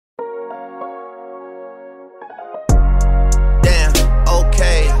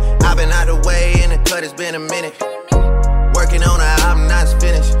cut, it's been a minute. Working on her album, not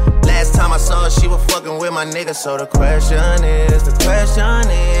finished. Last time I saw her, she was fucking with my nigga. So the question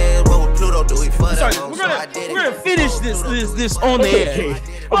is, what would Pluto do? He fucked up. We're gonna finish this on the air.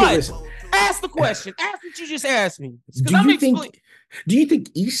 Okay, listen. Ask the question. Ask what you just asked me. Do you think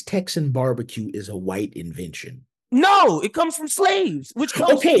East Texan barbecue is a white invention? No, it comes from slaves.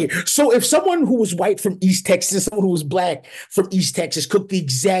 So if someone who was white from East Texas, someone who was black from East Texas could cook the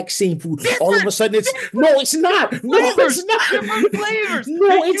exact same food, all of a sudden it's not. No, it's not. Different flavors.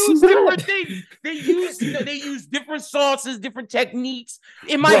 No, it's not. Different things. They use different sauces, different techniques.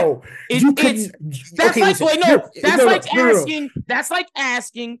 That's like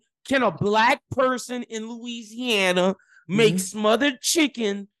asking, can a black person in Louisiana make smothered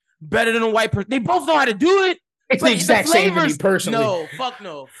chicken better than a white person? They both know how to do it. It's the exact same to me personally. No. Fuck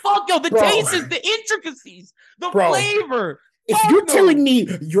no. The taste is the intricacies, the flavor. If you're telling me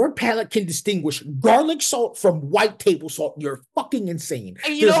your palate can distinguish garlic salt from white table salt, you're fucking insane.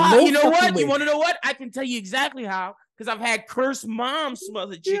 And you know what? You want to know what? I can tell you exactly how. Because I've had Curse mom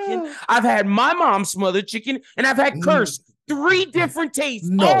smothered chicken. I've had my mom smothered chicken, and I've had Curse. 3 different tastes.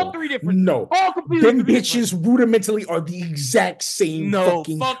 All 3 different. No. All completely different. Them bitches rudimentally are the exact same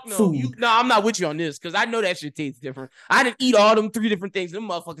fucking food. I'm not with you on this because I know that shit tastes different. I didn't eat all them 3 different things. Them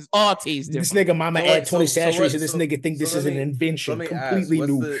motherfuckers all taste different. This nigga mama add 20 saturations. This nigga think this is an invention. Completely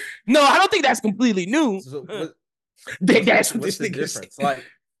new. No, I don't think that's completely new. That's what this nigga is. Like,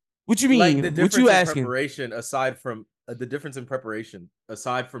 what you mean? Like the difference what you in asking? preparation aside from the difference in preparation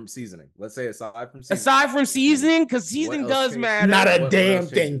aside from seasoning. Let's say aside from seasoning, because seasoning does matter. Not a damn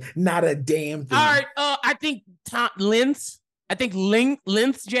thing. All right. I think lengths. I think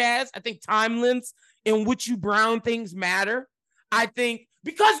lengths, Jazz. I think time lengths in which you brown things matter. I think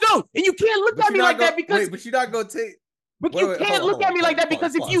because and you can't look at me like that because. But you're not gonna take. But you can't look at me like that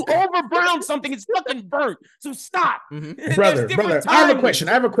because if you over brown something, it's fucking burnt. So stop, brother. I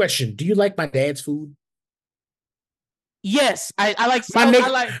have a question. Do you like my dad's food? Yes, I like.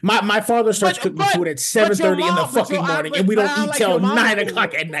 My father starts cooking food at 7:30 in the fucking morning, and we don't eat till 9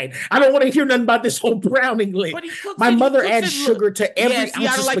 o'clock at night. I don't want to hear nothing about this whole browning link. My mother adds sugar to every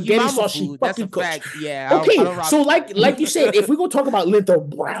ounce of spaghetti sauce she fucking cooks. Okay, so like you said, if we're gonna talk about length of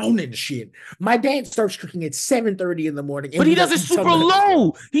brown and shit, my dad starts cooking at 7:30 in the morning, but he does it super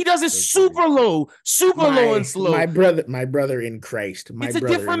low. He does it super low and slow. My brother in Christ. It's a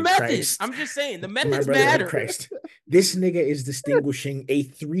different method. I'm just saying the methods matter. This nigga is distinguishing a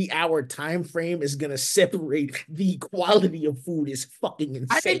 3-hour time frame is gonna separate the quality of food is fucking insane.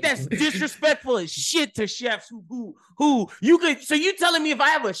 I think that's disrespectful as shit to chefs who you could. So you telling me if I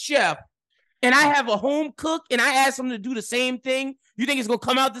have a chef and I have a home cook and I ask them to do the same thing, you think it's gonna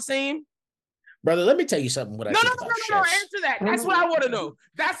come out the same? Brother, let me tell you something. What I think about chefs. Answer that. That's what I want to know.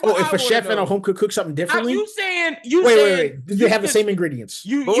 If a chef and a home cook something differently? Wait. Do they have the same ingredients?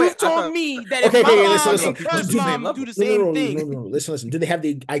 You told me that if my mom do the same thing. No. Listen. Do they have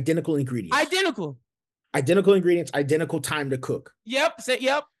the identical ingredients? Identical ingredients, identical time to cook. Yep.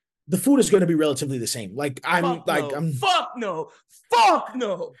 Yep. The food is going to be relatively the same. Fuck no.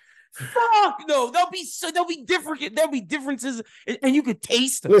 There'll be different. There'll be differences, and you could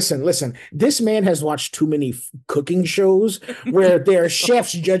taste them. Listen. This man has watched too many cooking shows where there are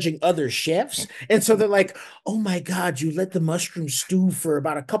chefs judging other chefs, and so they're like, "Oh my God, you let the mushroom stew for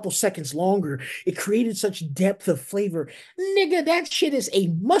about a couple seconds longer. It created such depth of flavor, nigga. That shit is a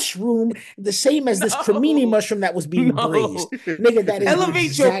mushroom, the same as this cremini mushroom that was being braised, nigga. That is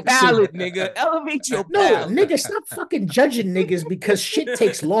elevate your palate, nigga. Elevate your palate. No, nigga, stop fucking judging niggas because shit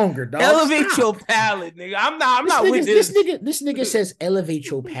takes longer. Dog. Elevate your palate, nigga. I'm not with this. This nigga says elevate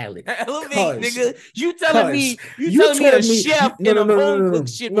your palate. Elevate, nigga. You telling me a chef in a home cook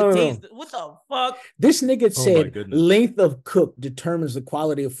shit would taste? What the fuck? This nigga said length of cook determines the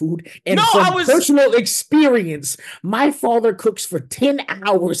quality of food. And from personal experience, my father cooks for 10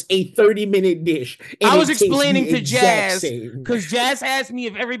 hours a 30-minute dish. I was explaining to Jazz because Jazz asked me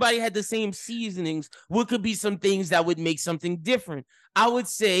if everybody had the same seasonings, what could be some things that would make something different. I would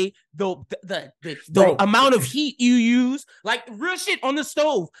say the amount of heat you use, like real shit on the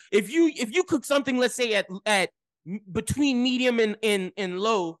stove. If you cook something, let's say at between medium and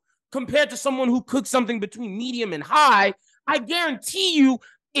low, compared to someone who cooks something between medium and high, I guarantee you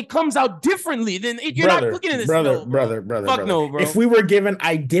it comes out differently than you're not cooking in this stove. Brother. No, bro. If we were given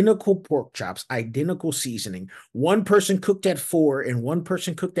identical pork chops, identical seasoning, one person cooked at 4 and one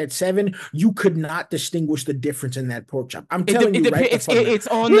person cooked at 7, you could not distinguish the difference in that pork chop. I'm telling you, right? It's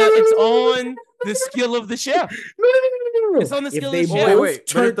on the skill of the chef. No. It's on the skill of the If they chef. Wait,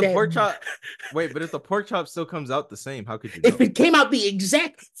 but if the that- pork chop, but if the pork chop still comes out the same, how could you? If know? it came out the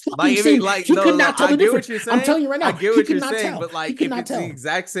exact fucking Like, same, he no, could not tell I the get what difference. you're saying. I'm telling you right now. I get he what you're cannot saying, tell. but he like, if cannot it's tell. the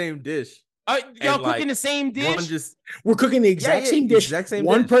exact same dish, Y'all and, cooking like, the same dish? one just We're cooking the exact same dish. exact same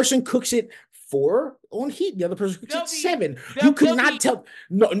one dish. person cooks it 4 on heat, the other person cooks There'll it be- 7. there'll- You could there'll not be- tell.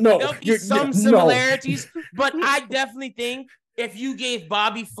 No. There'll be some similarities, but I definitely think if you gave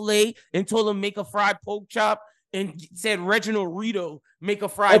Bobby Flay and told him make a fried pork chop and said Reginald Rito make a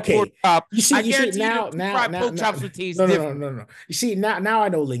fried pork chop, I guarantee fried pork chops would taste different. No. You see, now I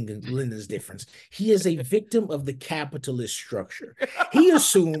know Lyndon's difference. He is a victim of the capitalist structure. He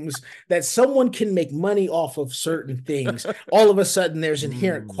assumes that someone can make money off of certain things. All of a sudden, there's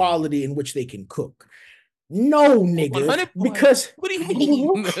inherent quality in which they can cook. No, nigga. Because what do you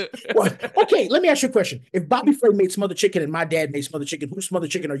mean? what? Okay, let me ask you a question. If Bobby Flay made smothered chicken and my dad made smothered chicken, whose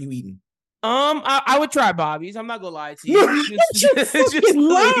smothered chicken are you eating? I would try Bobby's. I'm not gonna lie to you.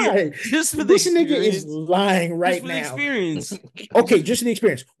 Just for the this nigga experience. is lying right Just for the now. experience. Okay, just the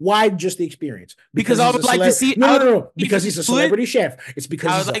experience. Why just the experience? Because I would like to see. No. Because he's a celebrity chef. It's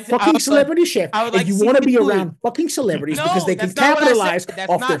because he's a fucking celebrity chef. And you want to be around fucking celebrities because they can capitalize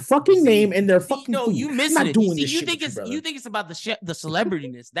off their fucking name and their fucking No, food. you I'm missing not it. doing You this see, shit. you think it's about the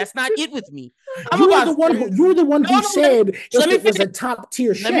celebrityness. That's not it with me. You're the one who said if it was a top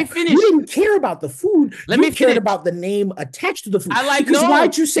tier chef. Let me finish. You didn't care about the food. You cared finish. about the name attached to the food. Because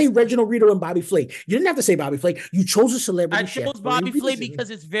why'd you say Reginald Rito and Bobby Flay? You didn't have to say Bobby Flay. You chose a celebrity chef. I chose Bobby Flay because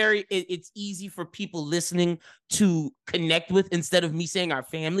it's easy for people listening to connect with instead of me saying our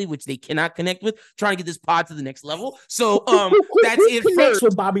family, which they cannot connect with, trying to get this pod to the next level. So that's it connects first.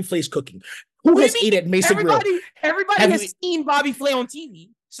 with Bobby Flay's cooking. Who has ate at Mesa Grill? Everybody has seen Bobby Flay on TV.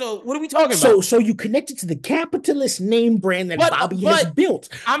 So what are we talking about? So you connected to the capitalist name brand that Bobby has built.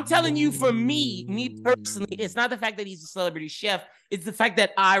 I'm telling you, for me personally, it's not the fact that he's a celebrity chef. It's the fact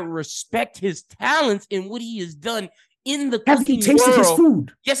that I respect his talents and what he has done in the cooking world. Have you tasted his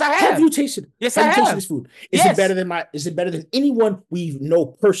food? Yes, I have. Have you tasted? Yes, I have. Tasted his food? Is it better than Is it better than anyone we know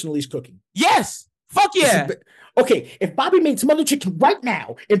personally is cooking? Yes. Fuck yeah. Okay, if Bobby made smothered chicken right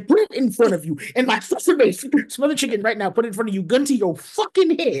now and put it in front of you, and my sister made smothered chicken right now, put it in front of you, gun to your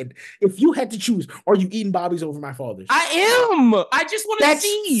fucking head. If you had to choose, are you eating Bobby's over my father's? I am. I just want to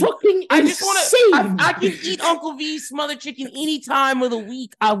see. Fucking I just want to. I can eat Uncle V's smothered chicken any time of the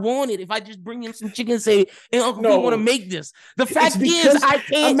week I want it. If I just bring him some chicken and say, "Hey, Uncle V, want to make this." The fact is, I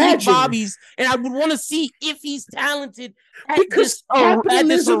can't eat Bobby's, and I would want to see if he's talented at this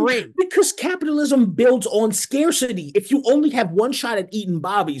array. Because capitalism builds on scarcity. If you only have one shot at eating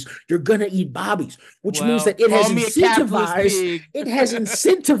Bobby's, you're gonna eat Bobby's, which means that it has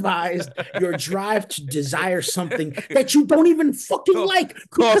incentivized your drive to desire something that you don't even fucking like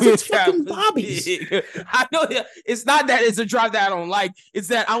because it's fucking Bobby's. I know it's not that it's a drive that I don't like. It's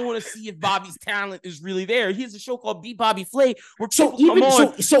that I want to see if Bobby's talent is really there. Here's a show called Beat Bobby Flay where people come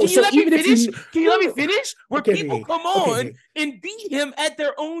on. Can you let me finish? Where people come on and beat him at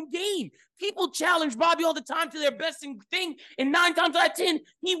their own game. People challenge Bobby all the time to their best thing, and 9 times out of 10,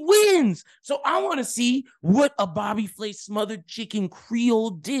 he wins. So I want to see what a Bobby Flay smothered chicken Creole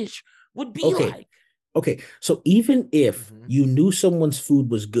dish would be like. Okay, so even if you knew someone's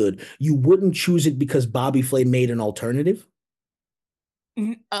food was good, you wouldn't choose it because Bobby Flay made an alternative?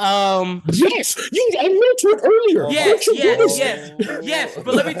 Yes, you admitted to it earlier. Yes.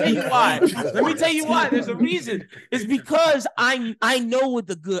 But let me tell you why. There's a reason. It's because I know what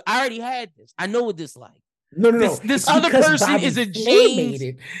I already had this. I know what this like. No. This other person is a James.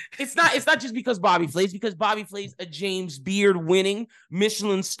 It's not just because Bobby Flay. It's because Bobby Flay's a James Beard winning,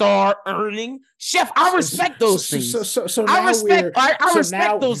 Michelin star earning chef. I respect those things. So I respect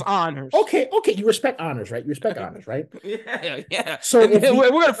those honors. Okay. You respect honors, right? You respect honors, right? Yeah. So we're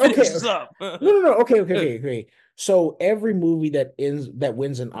gonna finish this up. No. Okay. So every movie that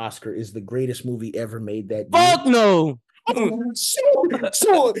wins an Oscar is the greatest movie ever made. Fuck no.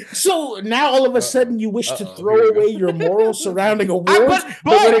 So now all of a sudden you wish to throw away your morals surrounding awards,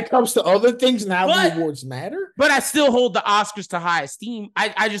 but when it comes to other things, now the awards matter. But I still hold the Oscars to high esteem.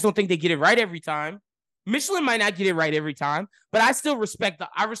 I just don't think they get it right every time. Michelin might not get it right every time, but I still respect the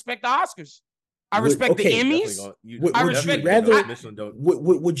Oscars. I respect the Emmys. Would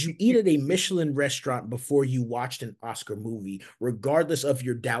you eat at a Michelin restaurant before you watched an Oscar movie, regardless of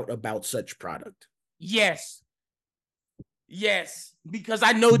your doubt about such product? Yes, because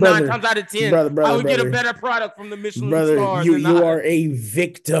I know 9 times out of 10, I would get a better product from the Michelin stars. You are a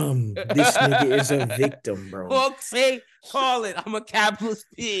victim. This nigga is a victim, bro. Folks call it. I'm a capitalist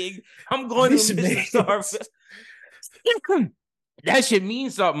pig. I'm going to Michelin star. That shit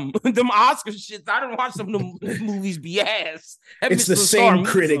means something. Them Oscar shits, I don't watch some of them movies be ass. It's the same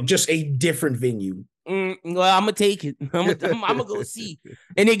critic, just a different venue. Well, I'm gonna take it. I'm gonna go see,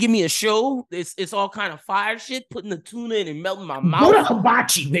 and they give me a show. It's all kind of fire shit, putting the tuna in and melting my mouth. What a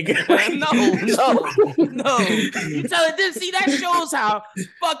hibachi, nigga! No. You tell it this. See, that shows how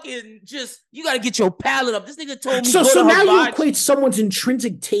fucking just you got to get your palate up. This nigga told me. So now you equate someone's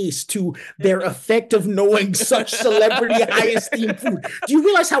intrinsic taste to their effect of knowing such celebrity high esteem food. Do you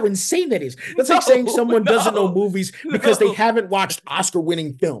realize how insane that is? That's like saying someone doesn't know movies because they haven't watched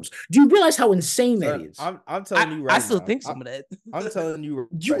Oscar-winning films. Do you realize how insane that is? I'm telling you right now. I still think some of that. I'm telling you,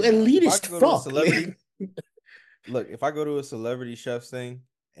 you right elitist fuck. Look, if I go to a celebrity chef's thing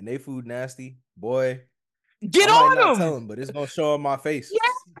and they food nasty, boy, get on them. Tell them, but it's gonna show on my face. Yeah,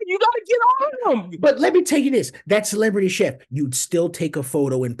 you gotta get on them. But let me tell you this: that celebrity chef, you'd still take a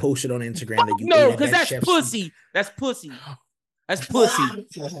photo and post it on Instagram. That you no, because that's pussy. Food. That's pussy. That's pussy.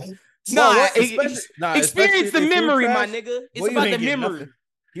 Experience the memory, my nigga. It's about the memory. Nothing.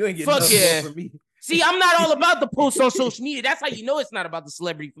 You ain't getting nothing from me. See, I'm not all about the posts on social media. That's how you know it's not about the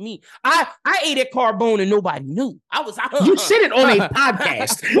celebrity for me. I ate at Carbone and nobody knew. You said it on a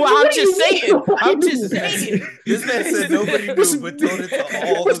podcast. Well, I'm just saying. This man said nobody knew, but told it to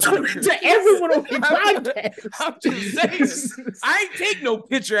all to everyone on the podcast. I'm just saying. I ain't take no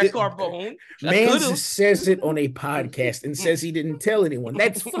picture at Carbone. Man says it on a podcast and says he didn't tell anyone.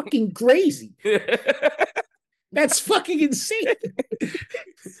 That's fucking crazy. That's fucking insane.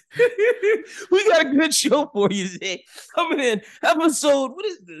 We got a good show for you today. Coming in episode. What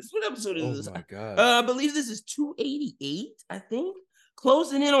is this? What episode is this? Oh my god! I believe this is 288. I think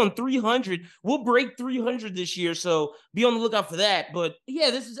closing in on 300. We'll break 300 this year, so be on the lookout for that. But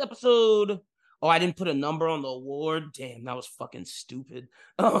yeah, this is episode. Oh, I didn't put a number on the award. Damn, that was fucking stupid.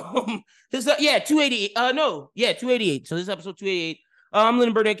 288. 288. So this is episode 288. I'm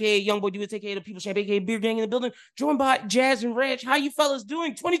Lennon Bird, aka Youngboy Dudes, aka the People Champ, aka Beer Gang in the building, joined by Jazz and Reg. How you fellas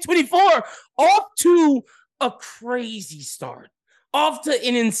doing? 2024 off to a crazy start. Off to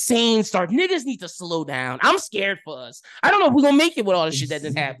an insane start. Niggas need to slow down. I'm scared for us. I don't know if we're gonna make it with all the shit that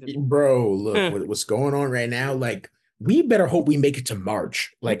didn't happen. Bro, look, what's going on right now? Like, we better hope we make it to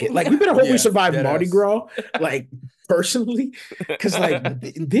March. We better hope we survive Mardi Gras. Like, personally, because like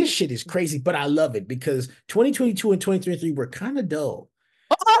this shit is crazy, but I love it because 2022 and 2023 were kind of dull.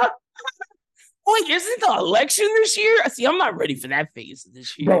 Wait, isn't the election this year? See, I'm not ready for that phase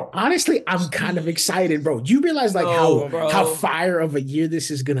this year. Bro, honestly, I'm kind of excited, bro. You realize like how fire of a year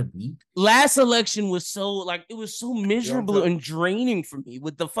this is gonna be? Last election was so miserable and draining for me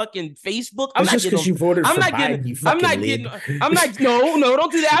with the fucking Facebook. I'm not getting. You voted for Biden, I'm not. No,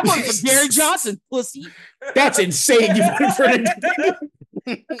 don't do that. I voted for Gary Johnson, pussy. That's insane. You voted for the.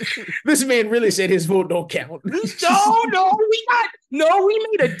 This man really said his vote don't count. We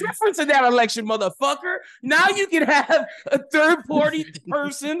made a difference in that election, motherfucker. Now you can have a third party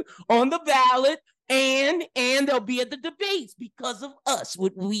person on the ballot and they'll be at the debates because of us,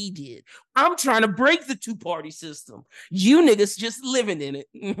 what we did. I'm trying to break the two-party system. You niggas just living in it.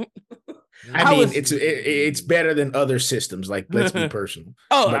 It's better than other systems. Like, let's be personal.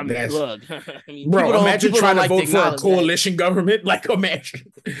 Look, bro, imagine trying to vote for a coalition government. Like,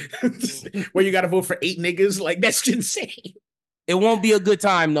 imagine where you got to vote for 8 niggas. Like, that's insane. It won't be a good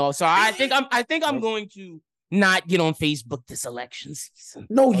time though. So I think I'm going to not get on Facebook this election season.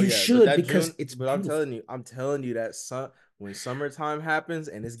 No, you should because it's. But I'm telling you that when summertime happens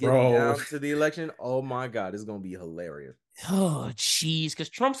and it's getting down to the election, oh my god, it's gonna be hilarious. Oh, jeez, because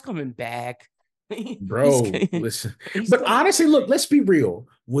Trump's coming back. Bro, listen. But honestly, look, let's be real.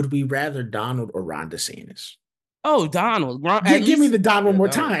 Would we rather Donald or Ron DeSantis? Oh, Donald. Give me the Don one more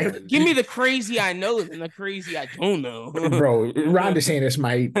time. Give me the crazy I know than the crazy I don't know. Bro, Ron DeSantis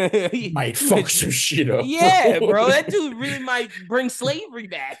might fuck some shit up. Yeah, bro. That dude really might bring slavery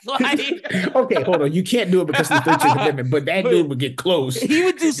back. Okay, hold on. You can't do it because of the 13th Amendment, but that dude would get close. He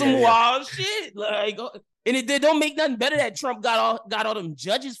would do some wild shit. And it don't make nothing better that Trump got all them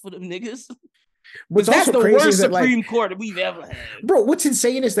judges for them niggas. But that's the worst Supreme Court that we've ever had. Bro, what's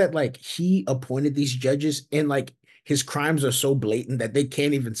insane is that like he appointed these judges and like his crimes are so blatant that they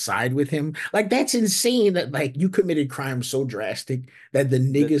can't even side with him. Like, that's insane that like you committed crimes so drastic that the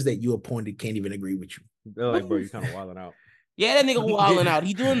niggas that you appointed can't even agree with you. They're like, bro, you kind of wilding out. Yeah, that nigga wilding out.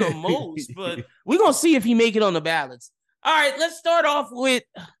 He doing the most, but we're gonna see if he make it on the ballots. All right, let's start off with.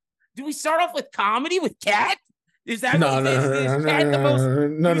 Do we start off with comedy with Cat? Is that no? I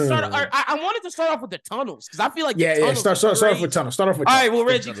wanted to start off with the tunnels because I feel like start off with tunnels. All right, well,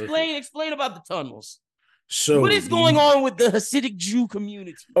 Reg, explain about the tunnels. So what is going on with the Hasidic Jew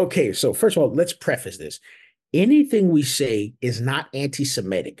community? Okay, so first of all, let's preface this. anything we say is not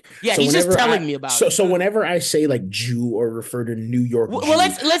anti-Semitic. Yeah, he's just telling me about it. So whenever I say like Jew or refer to New York, well, Jew,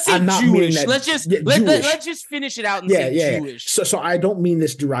 let's say Jewish. Let's just finish it out and say Jewish. So I don't mean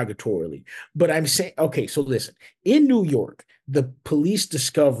this derogatorily, but I'm saying, okay, so listen, in New York, the police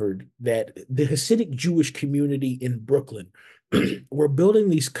discovered that the Hasidic Jewish community in Brooklyn were building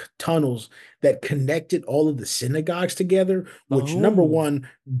these tunnels that connected all of the synagogues together, which number one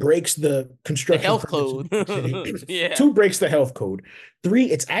breaks the construction health code. Yeah. 2, breaks the health code. 3,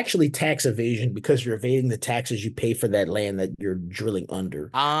 it's actually tax evasion because you're evading the taxes you pay for that land that you're drilling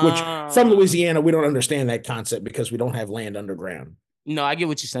under. Which from Louisiana, we don't understand that concept because we don't have land underground. No, I get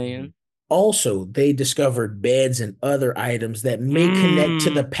what you're saying. Also, they discovered beds and other items that may connect to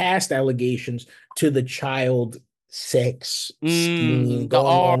the past allegations to the child sex scheme going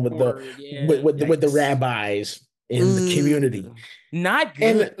on with the rabbis in the community. Not good.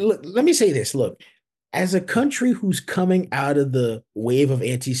 And look, let me say this. Look, as a country who's coming out of the wave of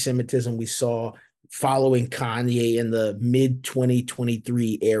anti-Semitism we saw following Kanye in the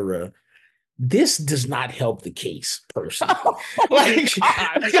mid-2023 era, this does not help the case, personally.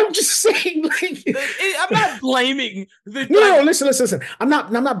 I'm just saying, I'm not blaming the. No, listen. I'm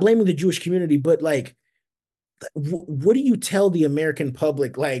not blaming the Jewish community, but like, what do you tell the American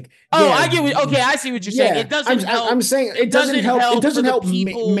public? Like, I get what. Okay, I see what you're saying. It doesn't help. I'm saying it doesn't help. It doesn't help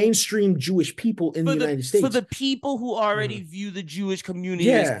mainstream Jewish people in the United States. For the people who already view the Jewish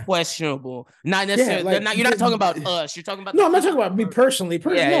community as questionable, not necessarily. You're not talking about us. You're talking about. No, I'm not talking about me personally.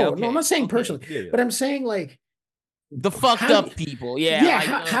 No, I'm not saying personally. But I'm saying like the fucked up people.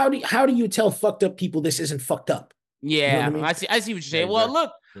 How do you tell fucked up people this isn't fucked up? Yeah, you know I see what you're saying. Well,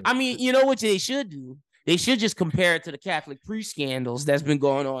 look, I mean, you know what they should do. They should just compare it to the Catholic priest scandals that's been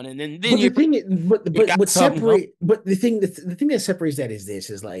going on, and then the thing that separates that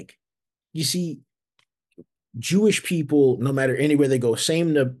is like, you see, Jewish people, no matter anywhere they go,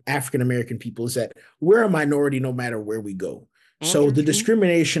 same to African American people, is that we're a minority no matter where we go. So the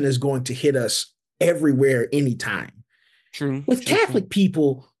discrimination is going to hit us everywhere, anytime. True. With Catholic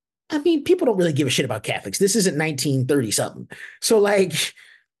people, I mean, people don't really give a shit about Catholics. This isn't 1930 something. So like,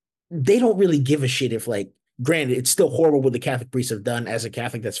 they don't really give a shit if, like, granted, it's still horrible what the Catholic priests have done. As a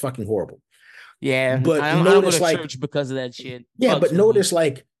Catholic, that's fucking horrible. Yeah, but I don't go to church because of that shit. Yeah, but notice,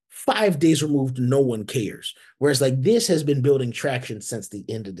 like, 5 days removed, no one cares. Whereas, like, this has been building traction since the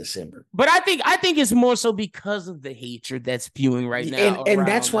end of December. But I think it's more so because of the hatred that's spewing right now, and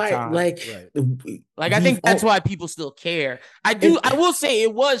that's why, I think that's why people still care. I will say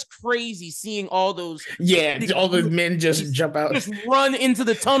it was crazy seeing all those. Yeah, all the men just jump out, just run into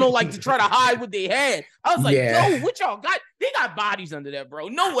the tunnel like to try to hide what they had. I was like, yo, what y'all got? They got bodies under there, bro.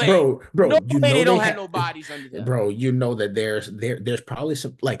 No way, bro. No way they don't have no bodies under there, bro. You know that there's probably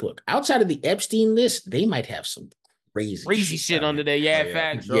some, like, look, outside of the Epstein list, they might have some crazy shit under there. Yeah,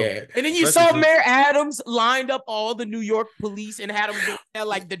 facts. Yeah. And then you saw Mayor Adams lined up all the New York police and had them go there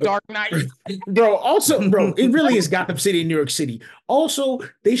like the Dark Knight. Bro, it really is Gotham City in New York City. Also,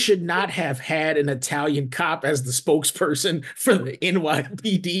 they should not have had an Italian cop as the spokesperson for the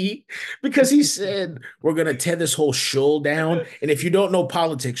NYPD, because he said, we're going to tear this whole shul down. And if you don't know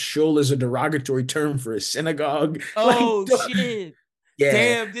politics, shul is a derogatory term for a synagogue. Oh, shit. Yeah.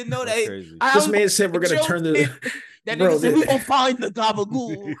 Damn, didn't know that. This man said we're going to turn the... That nigga said we're gonna find the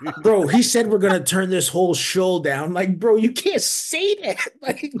gabagool. Bro, he said we're gonna turn this whole shul down. Like, bro, you can't say that.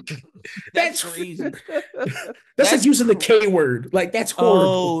 Like, that's crazy. That's like using the K word. Like, that's horrible.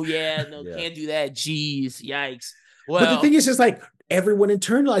 Oh, yeah, can't do that. Jeez, yikes. Well, but the thing is like, everyone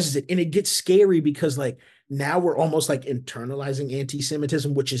internalizes it, and it gets scary because, like, now we're almost like internalizing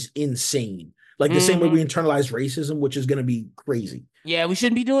anti-Semitism, which is insane. Like the same way we internalize racism, which is gonna be crazy. Yeah, we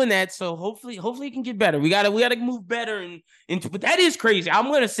shouldn't be doing that. So hopefully it can get better. We gotta move better into. But that is crazy. I'm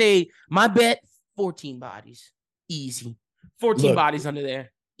gonna say my bet: 14 bodies, easy. 14 bodies under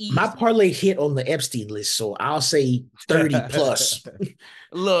there. Easy. My parlay hit on the Epstein list, so I'll say 30 plus.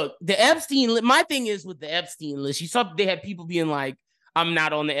 Look, the Epstein list. My thing is with the Epstein list. You saw they had people being like, "I'm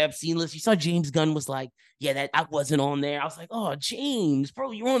not on the Epstein list." You saw James Gunn was like, "Yeah, that I wasn't on there." I was like, "Oh, James, bro,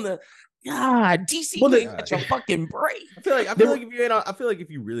 you're on the." God, DC, got your fucking break. I feel like if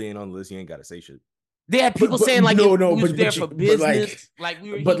you really ain't on the list, you ain't gotta say shit. They had people saying like, we was there for business,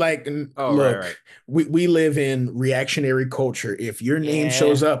 look, we live in reactionary culture. If your name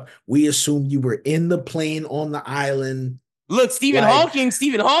shows up, we assume you were in the plane on the island. Look, Stephen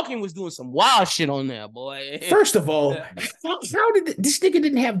Hawking was doing some wild shit on there, boy. First of all, how did this nigga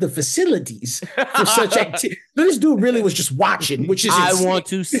didn't have the facilities for such activity? This dude really was just watching, which is I want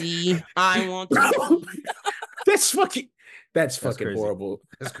to see. That's fucking crazy. horrible.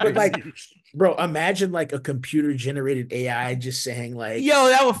 That's crazy. But like, Bro, imagine like a computer generated AI just saying like, yo,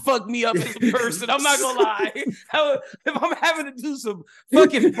 that would fuck me up as a person. I'm not gonna lie. If I'm having to do some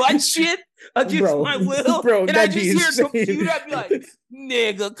fucking butt shit against my will, and I just hear a computer, I'd be like,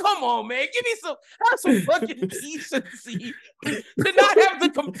 nigga, come on, man. Give me have some fucking decency to not have the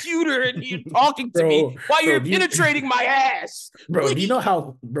computer in here talking to me while you're penetrating my ass. Bro, do you know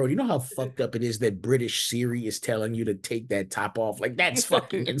how fucked up it is that British Siri is telling you to take that top off? Like, that's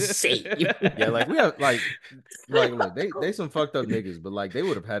fucking insane. Yeah, like we have like look, they some fucked up niggas, but like they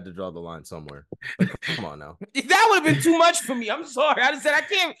would have had to draw the line somewhere. Like, come on now. That would have been too much for me. I'm sorry. I just said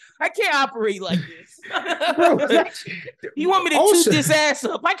I can't operate like this. Bro, you want me to toot this ass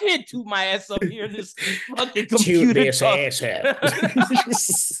up? I can't toot my ass up here in this fucking computer. Toot this ass up.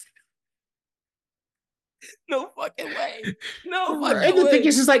 No fucking way. No fucking And the way. thing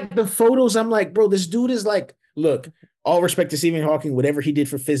is like the photos, I'm like, bro, this dude is like, look, all respect to Stephen Hawking, whatever he did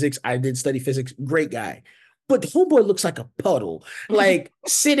for physics, I did study physics, great guy. But the homeboy looks like a puddle, like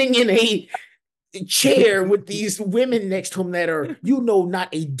sitting in a chair with these women next to him that are, not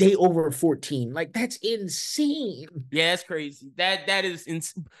a day over 14. Like, that's insane. Yeah, that's crazy. That is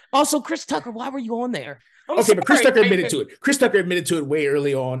insane. Also, Chris Tucker, why were you on there? But Chris Tucker admitted to it. Chris Tucker admitted to it way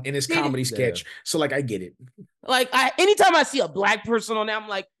early on in his comedy sketch. So, like, I get it. Like, anytime I see a black person on there, I'm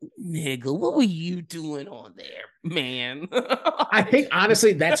like, nigga, what were you doing on there, man? I think,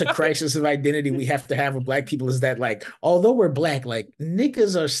 honestly, that's a crisis of identity we have to have with black people, is that, like, although we're black, like,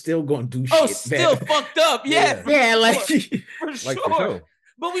 niggas are still going to do shit. Oh, still fucked up. Yeah. Yeah, like, for sure.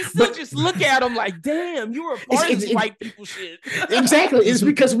 But we still just look at them like, damn, you were a part of this white people shit. Exactly. It's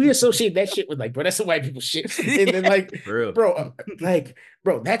because we associate that shit with like, bro, that's some white people shit. And then like, bro,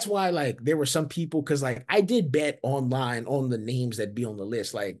 that's why like there were some people, because like I did bet online on the names that be on the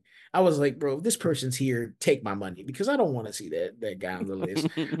list. Like I was like, bro, if this person's here, take my money, because I don't want to see that guy on the list.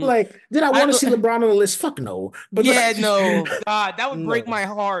 Like, did I want to see LeBron on the list? Fuck no. But yeah, no, God, that would break my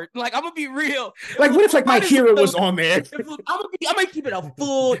heart. Like, I'm gonna be real. Like, what if like my hero was on there? I'm gonna keep it a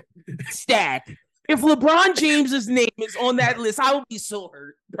full stack. If LeBron James's name is on that list, I would be so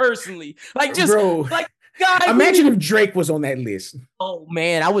hurt personally. Like, just like. God, imagine if Drake was on that list. Oh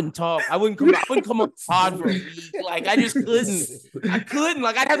man, I wouldn't talk. I wouldn't come on pod for a week. Like I just couldn't. I couldn't.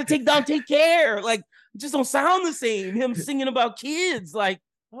 Like I'd have to take care. Like it just don't sound the same. Him singing about kids. Like,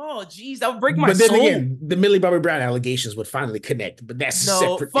 oh geez, that would break my soul. But then again, the Millie Bobby Brown allegations would finally connect. But that's a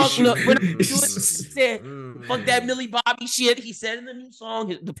separate issue. No, fuck that Millie Bobby shit. He said in the new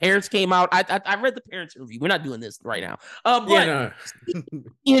song, the parents came out. I read the parents interview. We're not doing this right now.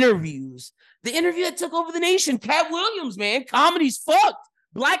 Interviews. The interview that took over the nation, Cat Williams, man, comedy's fucked.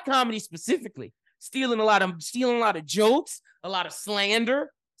 Black comedy specifically, stealing a lot of jokes, a lot of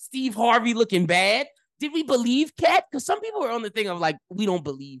slander. Steve Harvey looking bad. Did we believe Cat? Because some people were on the thing of like, we don't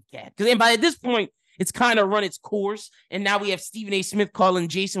believe Cat. Because by this point, it's kind of run its course, and now we have Stephen A. Smith calling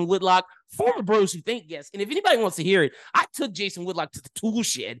Jason Whitlock former Bros Who Think guest. And if anybody wants to hear it, I took Jason Whitlock to the tool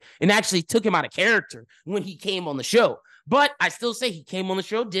shed and actually took him out of character when he came on the show. But I still say he came on the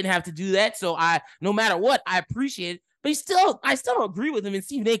show, didn't have to do that. So no matter what, I appreciate it. But I still don't agree with him. And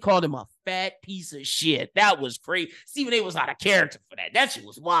Stephen A. called him a fat piece of shit. That was crazy. Stephen A. was out of character for that. That shit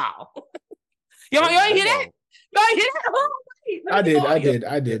was wild. Y'all ain't hear that? Y'all ain't hear that? I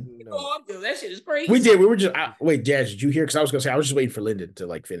did. That shit is crazy. We did. We were just wait, Jazz, did you hear? Because I was gonna say I was just waiting for Lyndon to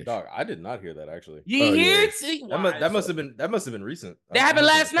like finish. Dog, I did not hear that actually. You hear it? That must have been recent. That happened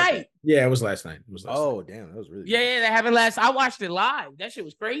last night. Yeah, it was last night. Damn, that was really. Yeah, that happened last. I watched it live. That shit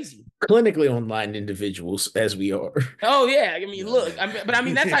was crazy. Clinically online individuals as we are. Oh yeah, I mean, look,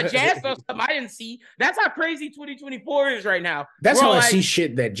 that's how Jazz does stuff I didn't see. That's how crazy 2024 is right now. That's how I see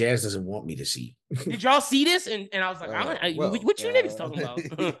shit that Jazz doesn't want me to see. Did y'all see this? And I was like, what you niggas talking about?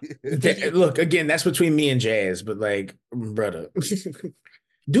 Look, again, that's between me and Jazz, but like, brother,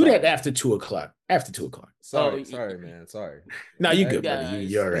 do that after 2:00. After 2:00. Sorry, man. Sorry. No, you good, brother.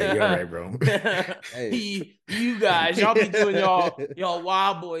 You're all right, bro. Hey. You guys, y'all be doing y'all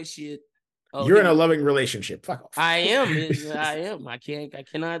wild boy shit. You're in a loving relationship. Fuck off. I am. I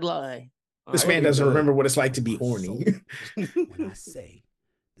cannot lie. This man doesn't remember what it's like to be horny. When I say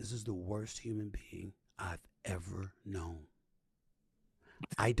this is the worst human being I've ever known,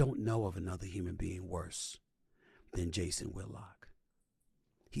 I don't know of another human being worse than Jason Whitlock.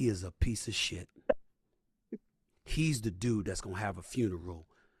 He is a piece of shit. He's the dude that's going to have a funeral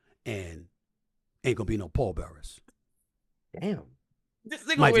and ain't going to be no pallbearers. Damn.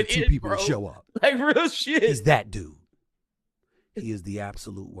 Might be two people to show up. Like real shit. He's that dude. He is the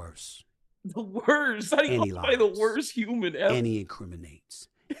absolute worst. The worst. How do you play the worst human ever? And he incriminates.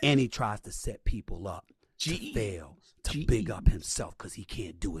 And he tries to set people up to fail, to big up himself because he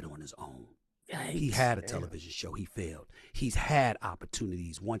can't do it on his own. He had a television show. He failed. He's had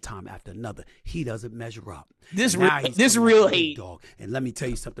opportunities one time after another. He doesn't measure up. This real hate. Dog. And let me tell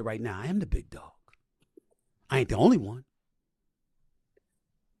you something right now. I am the big dog. I ain't the only one.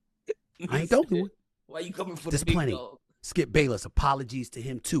 I ain't the only one. Why you coming for There's the big plenty. dog? Skip Bayless, apologies to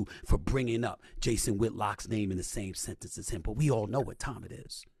him too for bringing up Jason Whitlock's name in the same sentence as him. But we all know what time it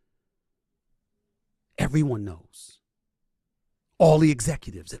is. Everyone knows. All the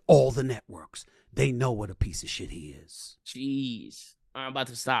executives at all the networks, they know what a piece of shit he is. Jeez. I'm about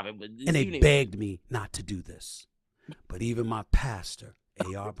to stop it. But and they begged me not to do this. But even my pastor,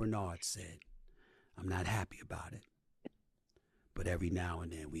 A.R. Bernard, said, I'm not happy about it. But every now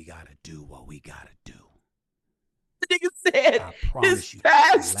and then we got to do what we got to do. The nigga said his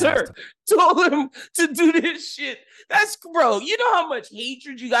pastor told him to do this shit. That's, bro, you know how much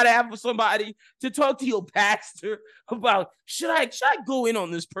hatred you gotta have for somebody to talk to your pastor about, should I go in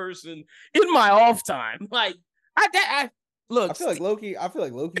on this person in my off time? Like, look, I feel like Loki,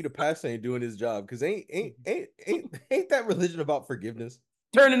 the pastor ain't doing his job, because ain't that religion about forgiveness?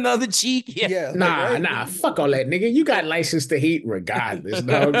 Turn another cheek. Yeah. Nah. Fuck all that, nigga. You got license to hate regardless,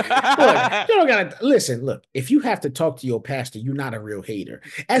 dog. Look, you don't gotta listen. Look, if you have to talk to your pastor, you're not a real hater.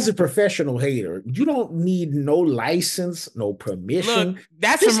 As a professional hater, you don't need no license, no permission. Look,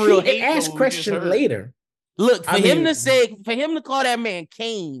 that's some real hate. Ask questions later. Look, for him to call that man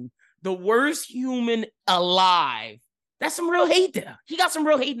Cain the worst human alive, that's some real hate there. He got some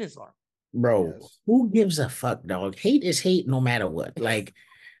real hate in his heart. Bro, who gives a fuck, dog? Hate is hate no matter what. Like,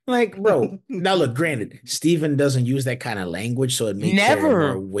 bro. Now, look, granted, Steven doesn't use that kind of language, so it may carry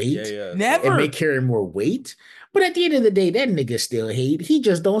more weight. Never. It may carry more weight. But at the end of the day, that nigga still hate. He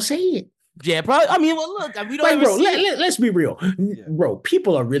just don't say it. Yeah, probably. I mean, well, look, we don't. Like, bro, let's be real, bro.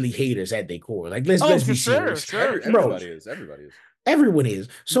 People are really haters at their core. Like, let's be serious. Sure. Everybody is. Everyone is.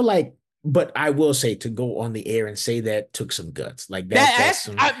 So, like. But I will say, to go on the air and say that took some guts. Like that's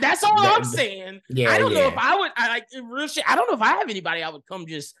all I'm saying. Yeah, I don't know if I would. Real shit. I don't know if I have anybody I would come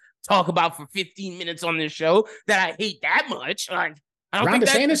just talk about for 15 minutes on this show that I hate that much. Like, I don't Ron think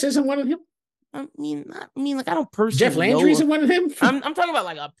DeSantis isn't one of them. I mean, like, I don't personally. Jeff Landry isn't one of them. I'm talking about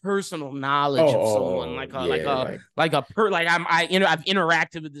like a personal knowledge of someone, I've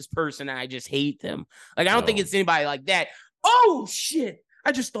interacted with this person and I just hate them. Like, I don't think it's anybody like that. Oh shit.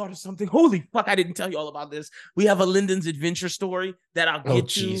 I just thought of something. Holy fuck, I didn't tell you all about this. We have a Linden's Adventure story that I'll get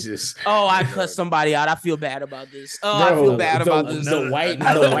to. Jesus. Oh, I cussed somebody out. I feel bad about this. I feel bad about this. The white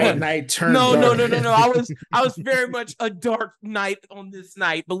knight turned No. I was very much a dark night on this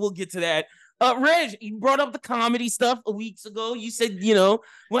night, but we'll get to that. Reg, you brought up the comedy stuff a weeks ago. You said, how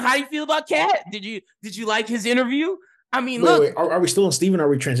do you feel about Cat? Did you like his interview? I mean, wait, are we still on Steven or are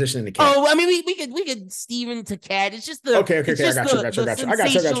we transitioning to Cat? Oh, I mean, we could Steven to Cat. It's just the okay. I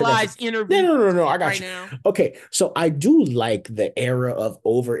got you. Interview. No. I got you. Now. Okay, so I do like the era of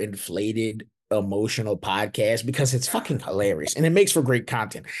overinflated emotional podcast because it's fucking hilarious and it makes for great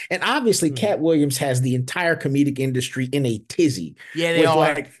content. And obviously, Cat Williams has the entire comedic industry in a tizzy. Yeah, they are.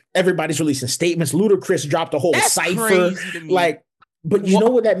 Like, everybody's releasing statements. Ludacris dropped a whole cipher. Like. But you know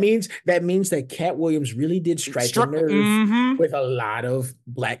what that means? That means that Cat Williams really did strike a nerve with a lot of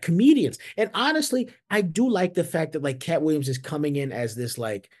Black comedians. And honestly, I do like the fact that, like, Cat Williams is coming in as this,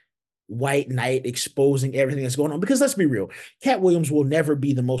 like, white knight exposing everything that's going on. Because let's be real, Cat Williams will never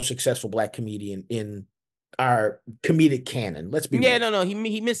be the most successful Black comedian in our comedic canon. Let's be real. No.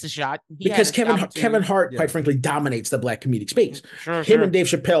 He missed a shot. Because Kevin Hart, quite frankly, dominates the Black comedic space. Him and Dave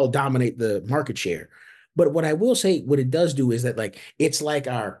Chappelle dominate the market share. But what I will say, what it does do is that, like, it's like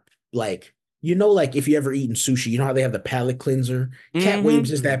our, like, like, if you ever eaten sushi, you know how they have the palate cleanser? Cat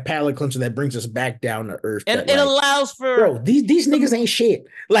Williams is that palate cleanser that brings us back down to earth. And it allows for... Bro, these niggas ain't shit.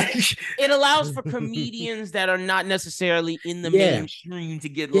 Like, it allows for comedians that are not necessarily in the mainstream to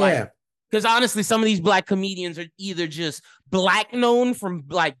get like... Because honestly, some of these Black comedians are either just Black known from,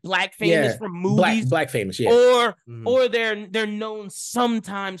 like, Black famous from movies, Black famous, or they're known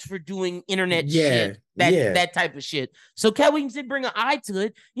sometimes for doing internet shit, that type of shit. So Cat Williams did bring an eye to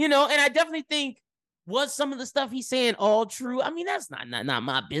it, and I definitely think, was some of the stuff he's saying all true? I mean, that's not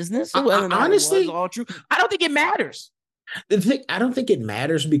my business. Honestly, all true. I don't think it matters. I don't think it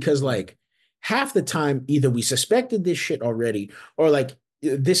matters because, like, half the time either we suspected this shit already or, like,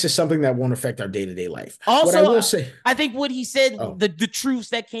 this is something that won't affect our day-to-day life. Also, what I will say, I think what he said, the truths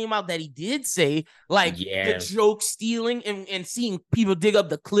that came out that he did say, like the joke stealing and seeing people dig up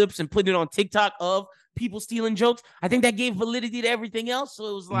the clips and put it on TikTok of people stealing jokes, I think that gave validity to everything else. So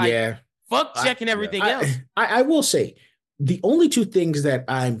it was like, fuck checking everything else. I will say, the only two things that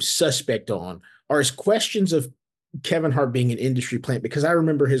I'm suspect on are his questions of Kevin Hart being an industry plant, because I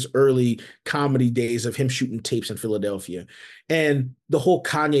remember his early comedy days of him shooting tapes in Philadelphia and the whole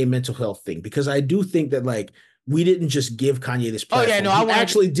Kanye mental health thing, because I do think that like we didn't just give Kanye this platform. Oh yeah, no, he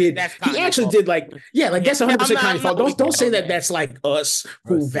actually did. He actually did like, yeah, like that's 100% Kanye's fault. Don't say that that's like us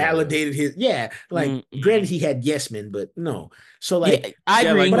who validated his. Yeah, like granted he had yes men, but no. So like, I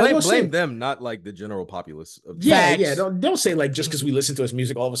agree. Like, blame them, not like the general populace. Yeah. Don't say like just because we listen to his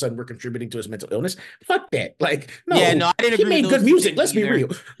music, all of a sudden we're contributing to his mental illness. Fuck that. Like, no, I didn't agree. He made good music. Let's be real.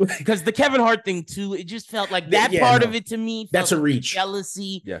 Because the Kevin Hart thing too, it just felt like that part of it to me. That's a reach.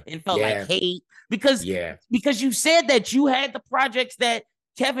 Jealousy and felt like hate because you said that you had the projects that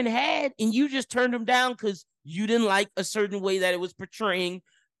Kevin had and you just turned them down because you didn't like a certain way that it was portraying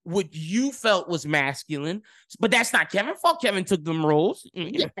what you felt was masculine, but that's not Kevin's fault. Kevin took them roles.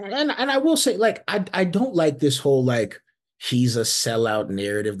 Yeah, and I will say, like, I don't like this whole like he's a sellout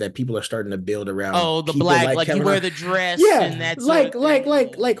narrative that people are starting to build around. Oh, the black, like you wear the dress, and that's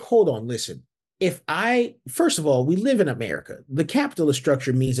like, hold on, listen. First of all, we live in America. The capitalist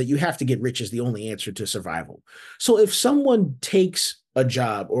structure means that you have to get rich as the only answer to survival. So if someone takes a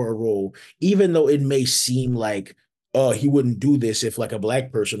job or a role, even though it may seem like, oh, he wouldn't do this if like a black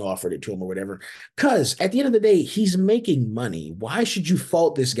person offered it to him or whatever. Because at the end of the day, he's making money. Why should you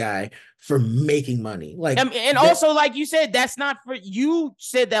fault this guy for making money? Like, and also, like you said, that's not for you.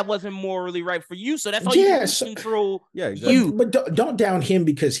 Said that wasn't morally right for you, so that's all you can control. Yeah, exactly. But don't down him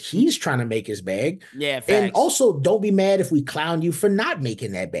because he's trying to make his bag. Yeah, facts. And also, don't be mad if we clown you for not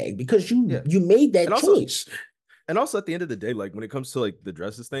making that bag because you made that choice. And also at the end of the day, like when it comes to like the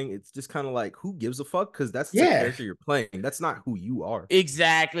dresses thing, it's just kind of like who gives a fuck? Because that's the character you're playing. That's not who you are.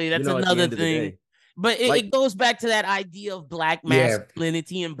 Exactly. That's another thing. But it goes back to that idea of black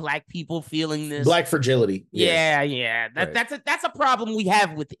masculinity and black people feeling this black fragility. Yeah. That's a problem we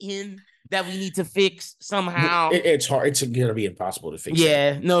have within that we need to fix somehow. It's hard. It's gonna be impossible to fix.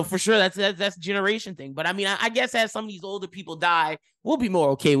 Yeah, no, for sure. That's a generation thing. But I mean, I guess as some of these older people die, we'll be more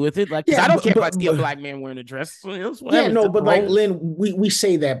okay with it. Like, I don't care if I see a black man wearing a dress. But like Lynn, we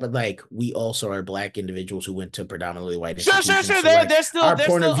say that, but like we also are black individuals who went to predominantly white institutions. Sure. So, like, they're still our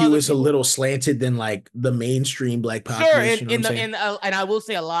point of view is people. a little slanted than like the mainstream black population. Sure, and I will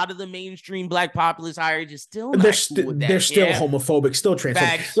say a lot of the mainstream black populace hierarchy is still they're still homophobic, still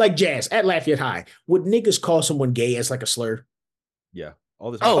transphobic. Like Jazz at Lafayette High, would niggas call someone gay as like a slur? Yeah,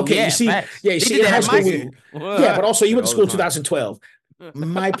 all the time. Oh, okay, yeah, you see, in high school. But also you went to school in 2012.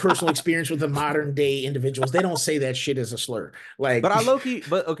 My personal experience with the modern day individuals, they don't say that shit as a slur. Like, but I low key,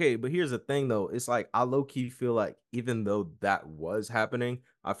 but here's the thing though. It's like I low key feel like even though that was happening,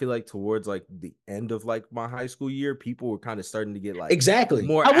 I feel like towards like the end of like my high school year, people were kind of starting to get like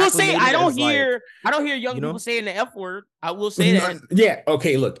more. I will say I don't hear young people saying the F word. I will say that. Yeah.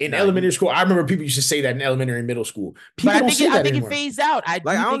 Okay. Look, in elementary school, I remember people used to say that in elementary and middle school. People I think it phased out. I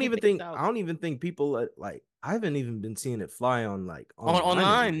don't even think people like. I haven't even been seeing it fly on like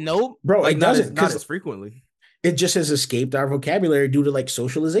online. Nope, bro. Like, it doesn't not as frequently. It just has escaped our vocabulary due to like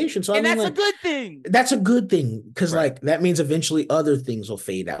socialization. So that's a good thing. That's a good thing because like that means eventually other things will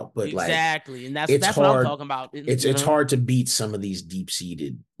fade out. But exactly, and that's what I'm talking about. It's hard to beat some of these deep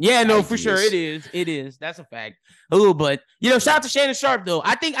seated. Yeah, no, for sure it is. It is. That's a fact. Oh, but shout out to Shannon Sharp though.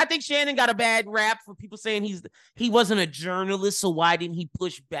 I think Shannon got a bad rap for people saying he wasn't a journalist, so why didn't he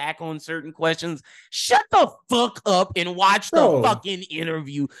push back on certain questions? Shut the fuck up and watch the fucking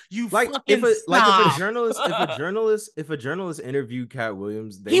interview. You like fucking if a journalist interviewed Cat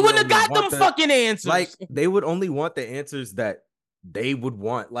Williams, he wouldn't have got them fucking answers. Like they would only want the answers that they would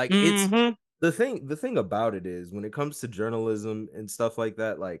want. Like it's the thing about it is when it comes to journalism and stuff like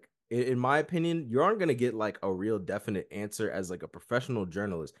that, like in my opinion, you aren't gonna get like a real definite answer as like a professional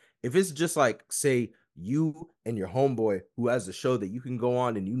journalist. If it's just like, say, you and your homeboy who has a show that you can go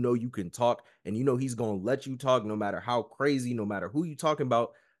on and you can talk and he's gonna let you talk no matter how crazy, no matter who you talking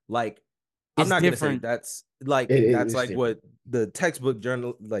about, like I'm not gonna say that's like that's like what the textbook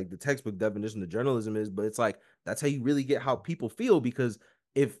definition of journalism is, but it's like that's how you really get how people feel, because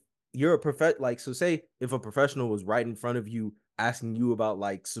if you're say if a professional was right in front of you asking you about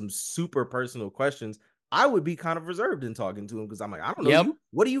like some super personal questions, I would be kind of reserved in talking to him because I'm like, I don't know you.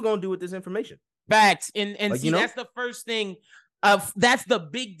 What are you gonna do with this information? Facts. And like, see, that's the first thing. That's the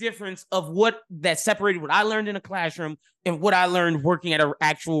big difference of what that separated what I learned in a classroom and what I learned working at an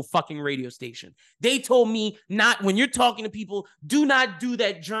actual fucking radio station. They told me not, when you're talking to people, do not do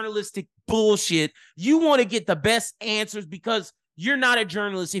that journalistic bullshit. You want to get the best answers because you're not a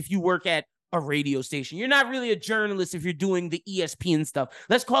journalist if you work at a radio station. You're not really a journalist if you're doing the ESPN stuff.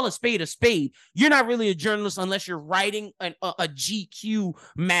 Let's call a spade a spade. You're not really a journalist unless you're writing a GQ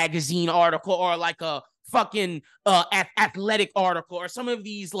magazine article or like a fucking athletic article or some of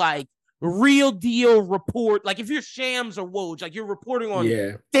these like real deal report. Like if you're Shams or Woj, like you're reporting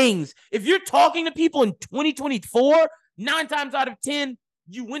on things. If you're talking to people in 2024, 9 times out of 10,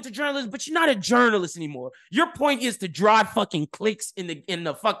 you went to journalism, but you're not a journalist anymore. Your point is to drive fucking clicks in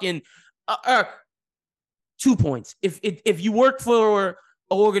the fucking 2 points. If you work for an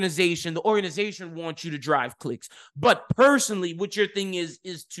organization, the organization wants you to drive clicks. But personally, what your thing is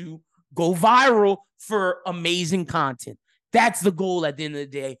to go viral for amazing content. That's the goal at the end of the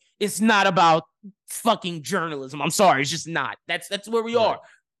day. It's not about fucking journalism. I'm sorry, it's just not. That's where we are.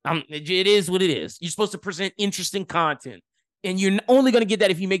 It is what it is. You're supposed to present interesting content, and you're only going to get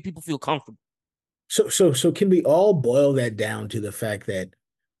that if you make people feel comfortable. So can we all boil that down to the fact that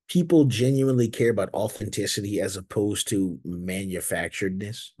people genuinely care about authenticity as opposed to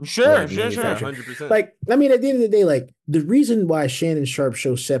manufacturedness? Sure. 100%. Like, I mean, at the end of the day, like the reason why Shannon Sharp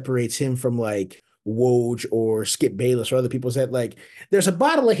show separates him from like Woj or Skip Bayless or other people is that like there's a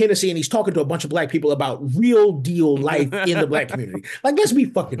bottle of Hennessy and he's talking to a bunch of black people about real deal life in the black community. Like, let's be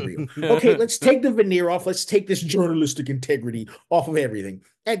fucking real. Okay, let's take the veneer off. Let's take this journalistic integrity off of everything.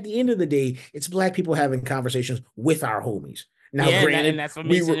 At the end of the day, it's black people having conversations with our homies. Now, granted, that's what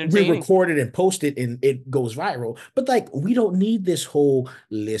we record it and post it and it goes viral. But like, we don't need this whole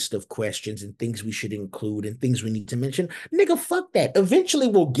list of questions and things we should include and things we need to mention. Nigga, fuck that. Eventually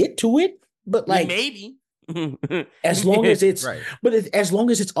we'll get to it. But like, maybe as long as it's as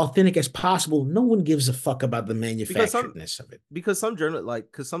long as it's authentic as possible, no one gives a fuck about the manufacturedness of it. Because some some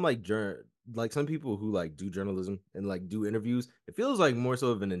people who like do journalism and like do interviews, it feels like more so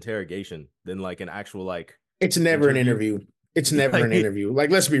of an interrogation than like an actual like. It's never an interview. It's never an interview. Like,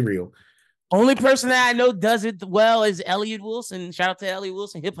 let's be real. Only person that I know does it well is Elliot Wilson. Shout out to Elliot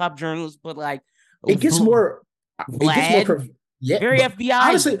Wilson, hip hop journalist. But like, it gets more. Yeah, very FBI.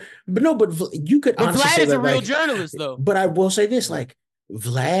 Honestly, but you could. But honestly Vlad say is that, a real like, journalist, though. But I will say this: like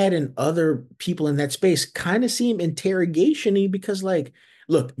Vlad and other people in that space kind of seem interrogation-y because, like,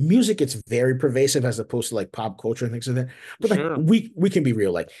 look, music it's very pervasive as opposed to like pop culture and things like that. But like, we can be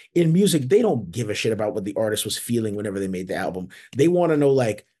real. Like in music, they don't give a shit about what the artist was feeling whenever they made the album. They want to know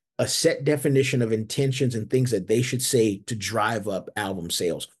like a set definition of intentions and things that they should say to drive up album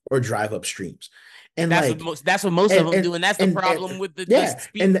sales or drive up streams. And that's like, what most of them do, and that's the problem with the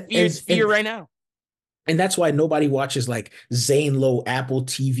fear right now. And that's why nobody watches like Zane Lowe Apple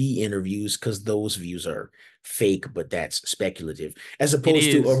TV interviews because those views are fake, but that's speculative, as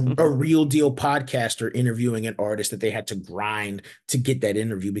opposed to a real deal podcaster interviewing an artist that they had to grind to get that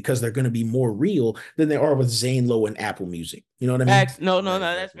interview because they're going to be more real than they are with Zane Lowe and Apple Music. You know what I mean? No,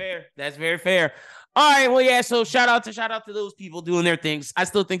 that's fair. That's very fair. All right, well, yeah. So shout out to those people doing their things. I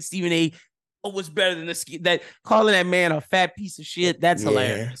still think Stephen A. was better than that calling that man a fat piece of shit. That's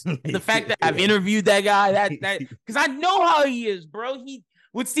hilarious. The fact that I've interviewed that guy, that because I know how he is, bro. He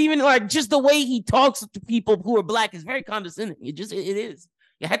with Stephen, like just the way he talks to people who are black is very condescending. It is.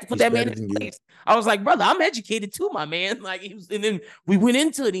 You had to put that man in place. I was like, brother, I'm educated too, my man. Like and then we went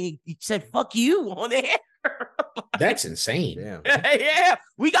into it. And he said, "Fuck you" on the air. That's insane. Yeah,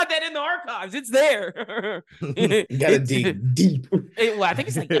 we got that in the archives. It's there. You gotta dig deep. I think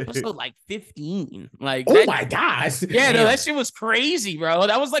it's like episode like 15. Like, oh my gosh. Yeah, no, that shit was crazy, bro.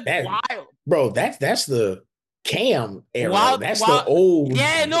 That was like wild, bro. That's the Cam era. That's the old.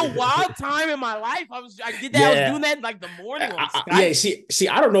 Yeah, no, wild time in my life. I did that. I was doing that like the morning. See,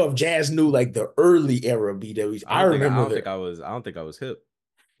 I don't know if Jazz knew like the early era BWs. I don't think I was hip.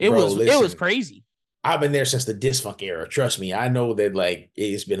 It was crazy. I've been there since the Disfunk era. Trust me, I know that like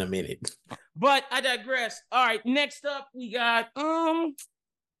it's been a minute. But I digress. All right, next up we got what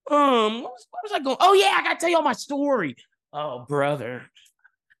was I going? Oh yeah, I gotta tell y'all my story. Oh brother,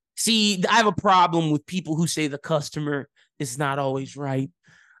 see, I have a problem with people who say the customer is not always right.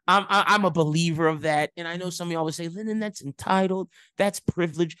 I'm a believer of that, and I know some of y'all would say, "Lyndon, that's entitled, that's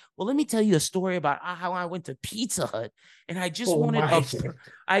privilege." Well, let me tell you a story about how I went to Pizza Hut, and I just wanted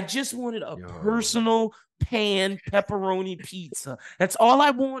a personal pan pepperoni pizza. That's all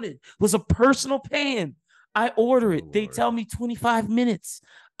I wanted was a personal pan. I order it. They tell me 25 minutes.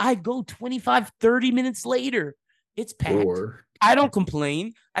 I go 25, 30 minutes later. It's packed. I don't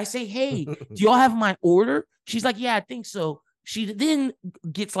complain. I say, "Hey, do y'all have my order?" She's like, "Yeah, I think so." She then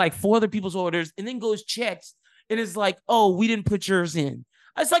gets like 4 other people's orders and then goes checks and is like, "Oh, we didn't put yours in."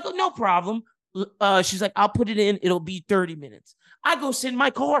 I was like, "Oh, no problem." She's like, "I'll put it in. It'll be 30 minutes. I go sit in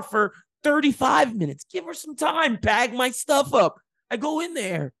my car for 35 minutes. Give her some time. Bag my stuff up. I go in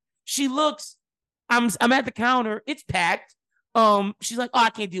there. She looks. I'm at the counter. It's packed. She's like, "Oh,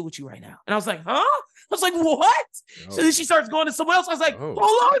 I can't deal with you right now." And I was like, "Huh?" I was like, "What?" So then she starts going to someone else. I was like, "Hold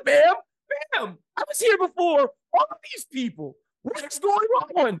on, ma'am. ma'am, I was here before all of these people. What's going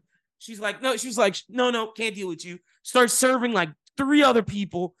on? She's like, no, can't deal with you. Starts serving like 3 other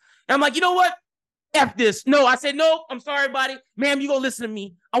people. And I'm like, you know what? F this. No, I said, no, I'm sorry, buddy. Ma'am, you gonna listen to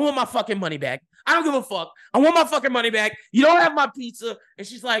me. I want my fucking money back. I don't give a fuck. I want my fucking money back. You don't have my pizza. And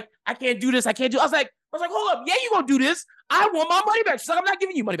she's like, I can't do this. I can't do it. I was like, hold up. Yeah, you gonna do this. I want my money back. She's like, I'm not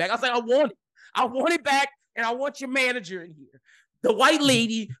giving you money back. I was like, I want it. I want it back. And I want your manager in here. The white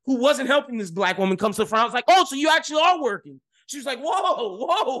lady who wasn't helping this black woman comes to the front. I was like, oh, so you actually are working. She was like,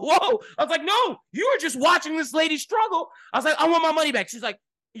 whoa. I was like, no, you were just watching this lady struggle. I was like, I want my money back. She's like,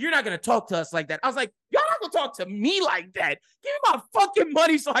 you're not going to talk to us like that. I was like, y'all not going to talk to me like that. Give me my fucking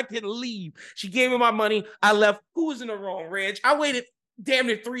money so I can leave. She gave me my money. I left. Who was in the wrong, Reg? I waited damn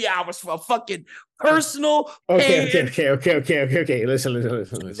near 3 hours for a fucking personal. Okay. Listen.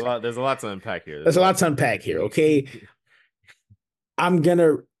 There's a lot to unpack here. There's a lot to unpack here. Okay. I'm going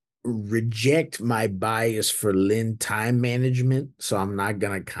to reject my bias for Lynn time management, so I'm not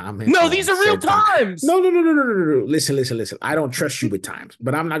gonna comment. No, these are real times. No. Listen. I don't trust you with times,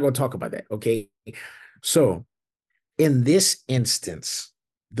 but I'm not gonna talk about that. Okay. So in this instance,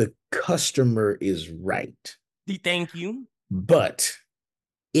 the customer is right. Thank you. But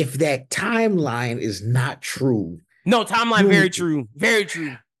if that timeline is not true. No, timeline, very true. Very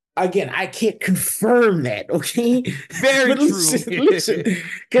true. Again, I can't confirm that, okay? Very true. Listen,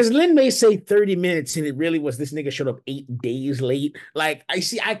 because Lynn may say 30 minutes and it really was this nigga showed up 8 days late. Like,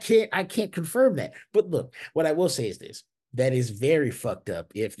 I can't confirm that. But look, what I will say is this. That is very fucked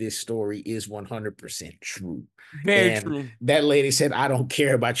up if this story is 100% true. Very true. That lady said, I don't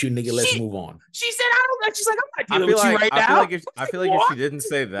care about you, nigga. Let's move on. She said, she's like, I'm not dealing with you right now. I feel like if she didn't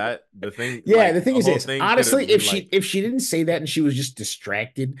say that, the thing. Yeah, like, the thing is this. Honestly, if she didn't say that and she was just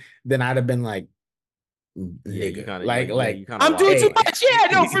distracted, then I'd have been like, nigga, I'm doing too much. Yeah,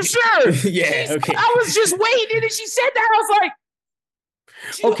 no, for sure. Yeah, okay. I was just waiting and she said that. I was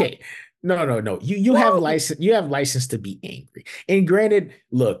like, okay. No. You have license. You have license to be angry. And granted,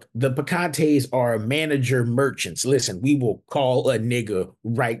 look, the Picantes are manager merchants. Listen, we will call a nigga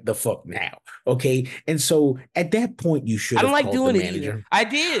right the fuck now. Okay. And so at that point, you should. I don't like doing it either. I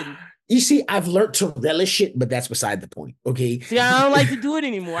did. You see, I've learned to relish it, but that's beside the point. Okay. See, I don't like to do it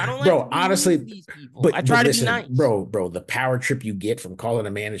anymore. I don't like bro, honestly, these people. I try to be nice. Bro, the power trip you get from calling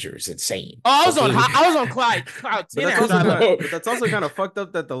a manager is insane. Oh, I was on Cloud 10. But that's also kind of fucked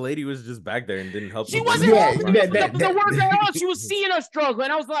up that the lady was just back there and didn't help. She wasn't helping the work at all. She was seeing us struggle.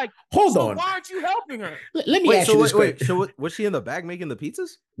 And I was like, hold on. Why aren't you helping her? Let me ask you this question. So was she in the back making the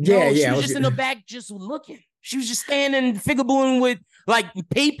pizzas? Yeah. She was just in the back just looking. She was just standing figabooing with like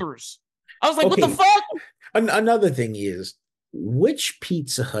papers. I was like, what the fuck? Another thing is, which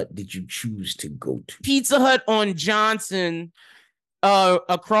Pizza Hut did you choose to go to? Pizza Hut on Johnson,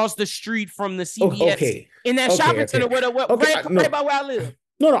 across the street from the CVS. Okay. In that shopping center right by where I live.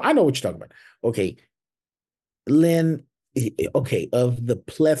 No, I know what you're talking about. Okay. Lynn, okay, of the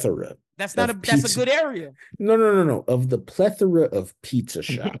plethora. That's a good area. No. Of the plethora of pizza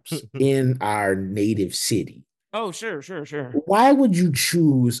shops in our native city. Oh, sure. Why would you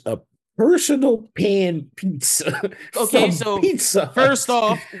choose a personal pan pizza? Okay, so pizza first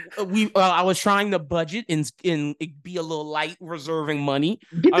off, I was trying to budget and be a little light, reserving money.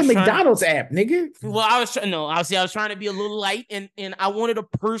 Get the McDonald's app, nigga. Well, I was trying to be a little light, and I wanted a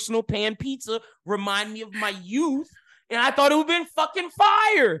personal pan pizza, remind me of my youth, and I thought it would have been fucking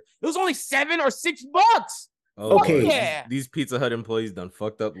fire. It was only $7 or $6. Oh, okay. Yeah. These Pizza Hut employees done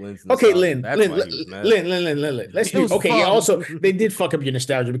fucked up Lynn's. Okay, Lynn. Let's do. Okay, yeah. Also, they did fuck up your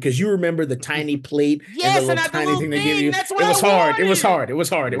nostalgia because you remember the tiny plate. Yes, and the little tiny thing they give you. That's what it was I hard. wanted. It was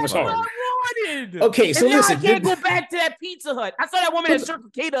hard. That's what I wanted. Okay, so and listen. I can't go back to that Pizza Hut. I saw that woman at Circle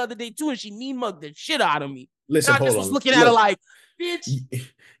K the other day too, and she mean mugged the shit out of me. Listen, I just was looking at her like, bitch.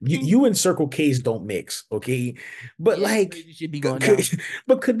 You and Circle K's don't mix, okay? But should be going down.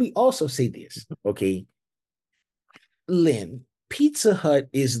 But could we also say this, okay? Lynn, Pizza Hut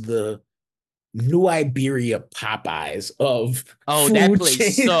is the New Iberia Popeyes of that place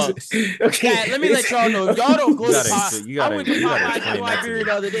chains. Sucks. Okay, let me let y'all know. If y'all don't go to Popeyes, I went to Popeyes New Iberia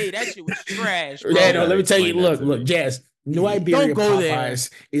the other day. That shit was trash. Bro. Yeah, no, let me tell you. Look, Jazz. New Iberia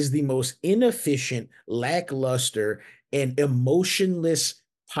Popeyes is the most inefficient, lackluster, and emotionless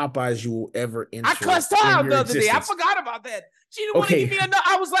Popeyes you will ever enter. I cussed her out the other day. I forgot about that. She didn't want to give me enough.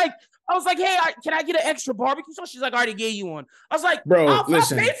 I was like, I was like, hey, can I get an extra barbecue sauce? She's like, I already gave you one. I was like, bro, I'll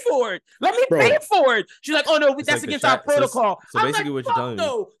pay for it. Let me pay for it. She's like, oh no, that's against our protocol. So basically, what you're telling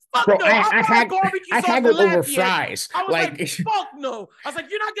me. Fuck bro, no. I haggled over fries. I was like, fuck no. I was like,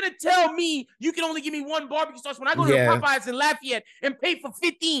 you're not gonna tell me you can only give me one barbecue sauce when I go to Popeyes in Lafayette and pay for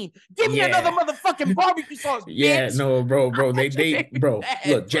 15. Give me another motherfucking barbecue sauce, bitch. Yeah, no, bro. They bro.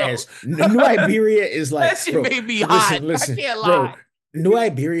 Look, Jazz. New Iberia is like that shit made me hot. Listen, I can't lie. Bro, New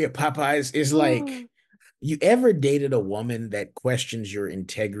Iberia Popeyes is like, you ever dated a woman that questions your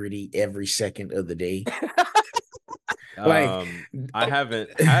integrity every second of the day? Like, I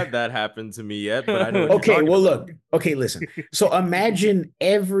haven't had that happen to me yet, but I know. Okay, well, look. Okay, listen. So imagine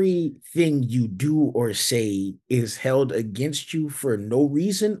everything you do or say is held against you for no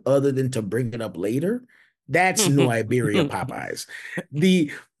reason other than to bring it up later. That's New Iberia Popeyes. The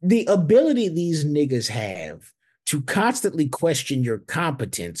ability these niggas have to constantly question your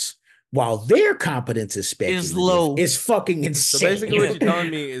competence while their competence is low is fucking insane. So basically what you're telling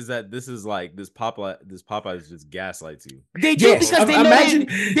me is that this Popeyes just gaslights you. They do, because they know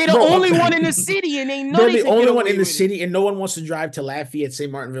they're the only one in the city, and they know they're the only one in the city, and no one wants to drive to Lafayette, St.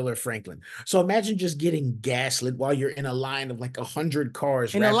 Martinville, or Franklin. So imagine just getting gaslit while you're in a line of like 100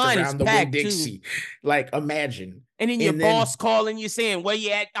 cars wrapped around the Winn-Dixie. Like, imagine. And then your boss calling you saying, where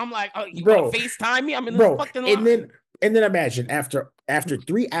you at? I'm like, oh, you gonna FaceTime me? I'm in the fucking line. And then imagine after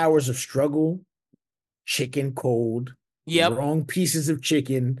 3 hours of struggle, chicken cold, wrong pieces of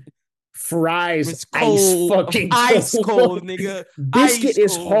chicken, fries ice cold, nigga. Biscuit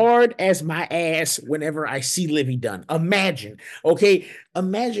is hard as my ass whenever I see Livy Dunn. Imagine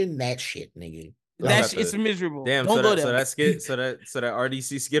that shit, nigga. It's miserable. Damn, Don't go there. So that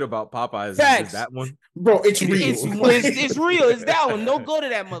RDC skit about Popeyes is that one, bro. It's real. It's real. It's that one. Don't go to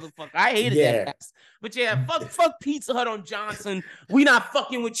that motherfucker. I hated that. But yeah, fuck Pizza Hut on Johnson. We not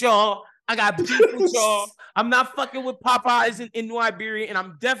fucking with y'all. I got beef with y'all. I'm not fucking with Popeyes in New Iberia, and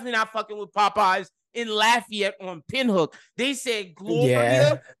I'm definitely not fucking with Popeyes in Lafayette on Pinhook. They said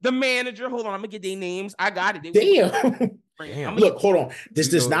Gloria, the manager. Hold on, I'm gonna get their names. I got it. Damn. Look, hold on. This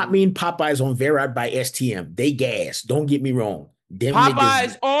does not mean Popeyes on Verad by STM. They gas. Don't get me wrong.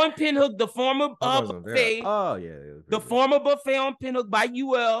 Popeyes on Pinhook, the former buffet. Oh yeah. The former buffet on Pinhook by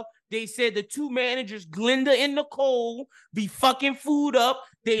UL. They said the two managers, Glenda and Nicole, be fucking food up.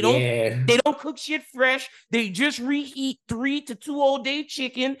 They don't cook shit fresh. They just reheat 3 to 2 all day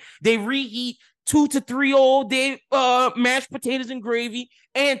chicken. They reheat 2 to 3 all day mashed potatoes and gravy,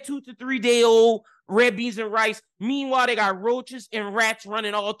 and 2 to 3 day old red beans and rice. Meanwhile, they got roaches and rats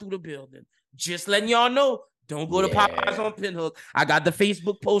running all through the building. Just letting y'all know. Don't go to Popeyes on Pinhook. I got the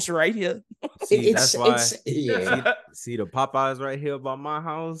Facebook post right here. See, that's why. See the Popeyes right here by my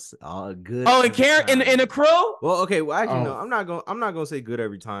house. All good. Oh, and Karen and a Crow. Well, okay. Well, actually, no. I'm not gonna say good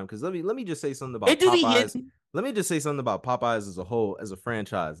every time, because let me just say something about Popeyes. Let me just say something about Popeyes as a whole, as a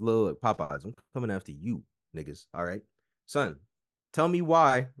franchise. Look, Popeyes, I'm coming after you, niggas. All right, son. Tell me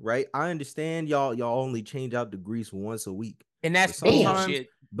why. Right? I understand y'all only change out the grease once a week, and that's bullshit.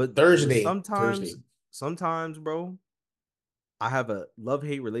 But Thursday. Sometimes, bro, I have a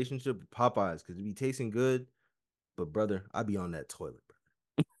love-hate relationship with Popeyes because it be tasting good, but brother, I be on that toilet,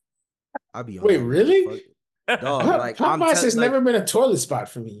 brother. I be on. Wait, really? Dog, like, Popeyes has never been a toilet spot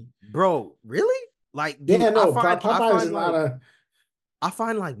for me, bro. Really? Like, dude, Popeyes is not a. I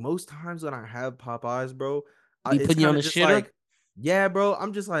find like most times when I have Popeyes, bro, you put you on the shitter. Like, yeah, bro.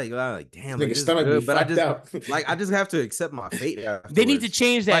 I'm just like damn, like, this stomach good, but I just out. like I just have to accept my fate. Afterwards. They need to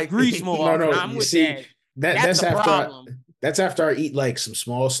change that grease more. No, I'm with see, that's after problem. That's after I eat like some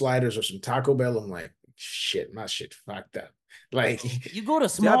small sliders or some Taco Bell. I'm like, shit, my shit fucked up. Like, you go to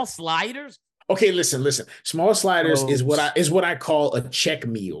small sliders. Okay, listen. Small sliders is what I call a check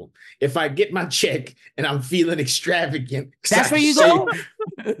meal. If I get my check and I'm feeling extravagant, that's where you go,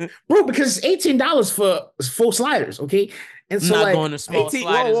 bro. Because it's $18 for full sliders. Okay, and so not going to small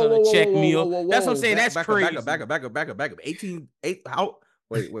sliders on a check meal. That's what I'm saying. That's crazy. Back up. 18. How?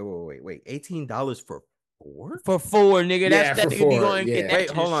 Wait. $18 for 4? For 4, nigga. That's that nigga be going to get that. Wait,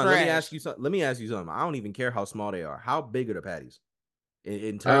 hold on. Trash. Let me ask you something. I don't even care how small they are. How big are the patties?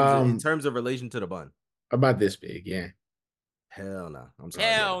 In terms of relation to the bun, about this big, yeah. Hell no, I'm sorry.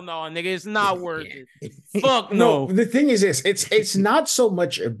 Hell no, nigga, it's not worth it. Fuck no. The thing is this: it's not so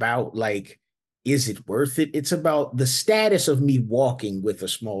much about like, is it worth it? It's about the status of me walking with a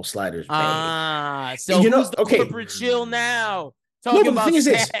small sliders bag. So you who's the corporate chill now? No, but the thing is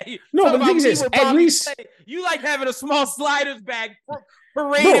this. At least you like having a small sliders bag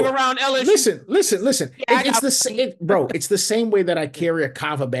parading around LSU. Listen. It's the same, bro. It's the same way that I carry a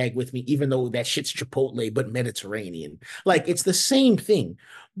kava bag with me, even though that shit's Chipotle but Mediterranean. Like it's the same thing.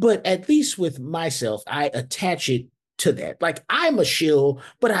 But at least with myself, I attach it to that. Like I'm a shill,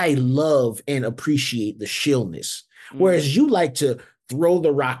 but I love and appreciate the shillness. Whereas you like to throw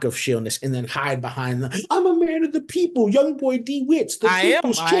the rock of shillness and then hide behind I'm a man of the people, young boy D Wits. I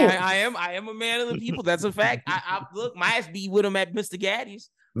am a man of the people. That's a fact. I look, my ass be with him at Mr. Gaddy's.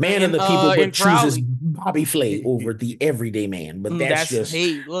 Man of the people, but chooses Bobby Flay over the everyday man. But that's just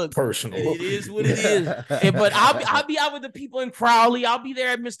personal. It is what it is. But I'll be out with the people in Crowley. I'll be there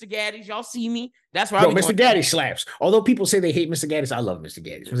at Mr. Gaddy's. Y'all see me. That's where Mr. Gaddy slaps. Although people say they hate Mr. Gaddy's, I love Mr.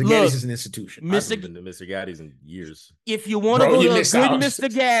 Gaddy's. Mr. Gaddy's is an institution. I haven't been to Mr. Gaddy's in years. If you want to go to a good Mr.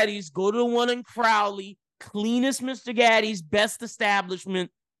 Gaddy's, go to the one in Crowley. Cleanest Mr. Gaddy's, best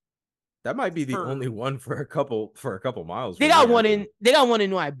establishment. That might be the only one for a couple miles. They got one in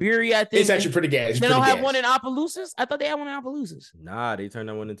New Iberia, I think. It's actually pretty gas. They don't have one in Opelousas? I thought they had one in Opelousas. Nah, they turned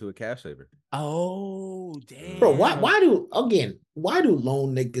that one into a cash saver. Oh, damn. Bro, why do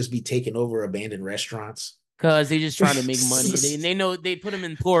lone niggas be taking over abandoned restaurants? Because they just trying to make money. They know they put them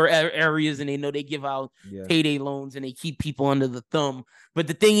in poor areas and they know they give out payday loans and they keep people under the thumb. But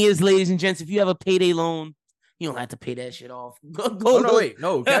the thing is, ladies and gents, if you have a payday loan, you don't have to pay that shit off.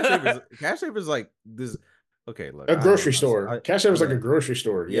 No, cash savers like this. Okay, look, a grocery store. Cash savers like a grocery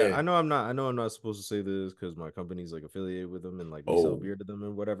store. Yeah, I know I'm not supposed to say this because my company's like affiliated with them and like we sell beer to them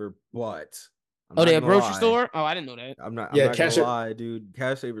and whatever. But they a grocery store? Oh, I didn't know that. I'm not gonna lie, dude.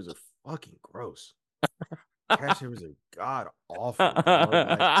 Cash savers are fucking gross. Cash savers are god awful. Like,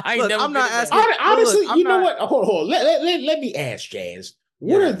 I'm not asking. Honestly, you know what? Hold on. Let me ask Jazz.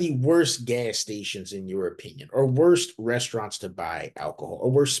 What are the worst gas stations in your opinion, or worst restaurants to buy alcohol,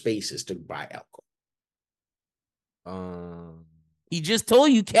 or worst spaces to buy alcohol? He just told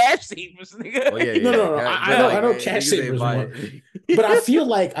you cash savers, nigga. Oh, yeah. No. I know cash savers, but I feel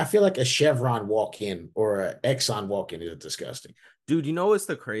like a Chevron walk-in or an Exxon walk-in is disgusting. Dude, you know what's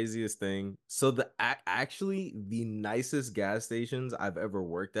the craziest thing? So actually the nicest gas stations I've ever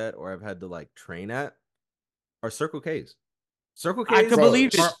worked at or I've had to like train at are Circle K's. Circle K's, I can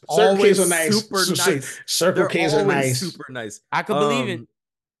believe it. Circle K's are nice. Super nice. Circle K's are nice. Super nice. I can believe it.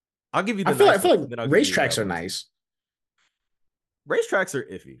 I'll give you the I feel like racetracks are nice. Racetracks are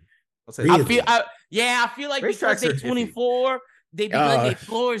iffy. I'll say I feel like because they're 24, they be like their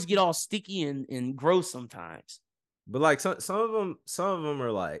floors get all sticky and gross sometimes. But like some of them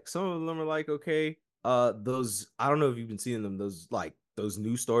are like okay. Those I don't know if you've been seeing them. Those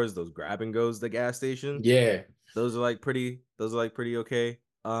new stores, those grab and goes, the gas station. Yeah. Those are pretty okay.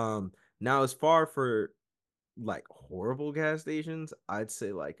 Now as far for like horrible gas stations, I'd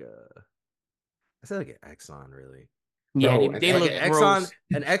say like an Exxon really. Yeah, bro, they look gross.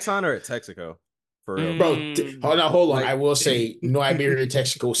 An Exxon or a Texaco. For real. Bro, hold on. Like, I will say no Iberia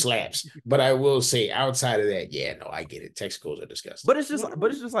Texaco slaps, but I will say outside of that, I get it. Texacos are disgusting. But it's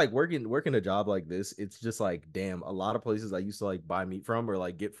just like working a job like this. It's just like, damn, a lot of places I used to like buy meat from or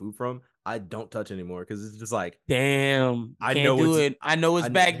like get food from, I don't touch anymore because it's just like, damn, I know it's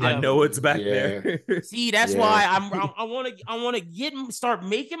back there. I know it's back there. See, that's why I want to start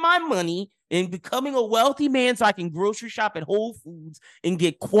making my money and becoming a wealthy man so I can grocery shop at Whole Foods and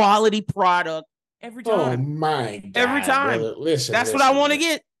get quality product. Every time. Oh my God. Every time. Brother. Listen. That's what I want to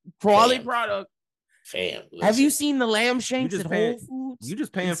get. Quality product. Fam. Listen. Have you seen the lamb shanks at Whole Foods? You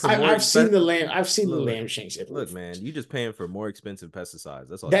just paying for more. I've seen the lamb shanks at Whole Foods. Look, man, you just paying for more expensive pesticides.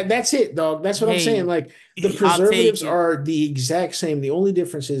 That's all. That's it, dog. That's what I'm saying. Like the preservatives are the exact same. The only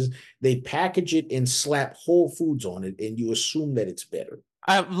difference is they package it and slap Whole Foods on it, and you assume that it's better.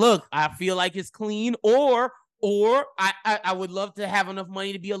 I feel like it's clean, or I would love to have enough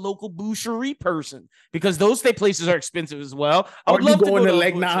money to be a local boucherie person because those places are expensive as well. Are you going to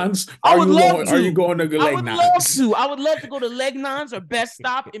Legnans? Are you going to Legnans? I would love to go to Legnans or Best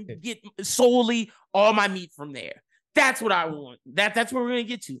Stop and get solely all my meat from there. That's what I want. That's where we're gonna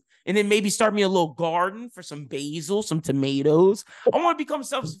get to, and then maybe start me a little garden for some basil, some tomatoes. I want to become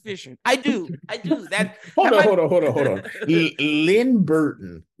self-sufficient. I do. That. Hold on. Lynn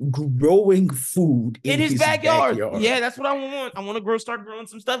Burton growing food in his backyard. Yeah, that's what I want. I want to start growing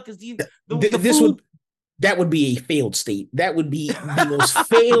some stuff because that would be a failed state. That would be the most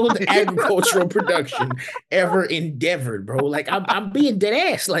failed agricultural production ever endeavored, bro. Like I'm being dead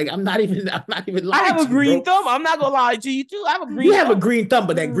ass. Like I'm not even lying. I have a green thumb. I'm not gonna lie to you too. I have a green. You have a green thumb,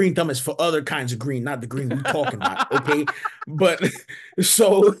 but that green thumb is for other kinds of green, not the green we're talking about. Okay, but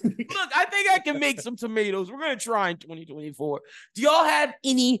so look, I think I can make some tomatoes. We're gonna try in 2024. Do y'all have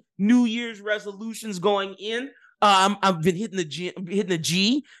any New Year's resolutions going in? I've been hitting the gym, hitting the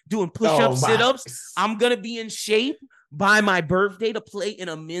G, doing push-ups, sit-ups. I'm gonna be in shape by my birthday to play in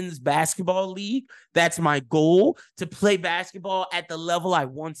a men's basketball league. That's my goal, to play basketball at the level I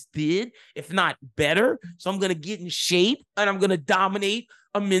once did, if not better. So I'm gonna get in shape and I'm gonna dominate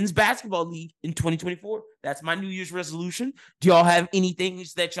a men's basketball league in 2024. That's my New Year's resolution. Do y'all have anything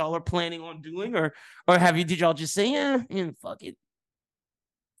that y'all are planning on doing, or did y'all just say, fuck it?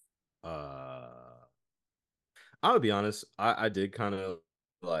 I would be honest. I did kind of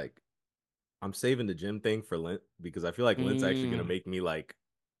like, I'm saving the gym thing for Lent because I feel like Lent's actually gonna make me like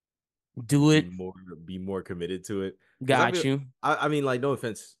do it be more committed to it. Got you. I mean, like, no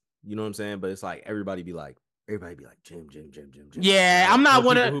offense, you know what I'm saying, but it's like everybody be like gym. Yeah, I'm not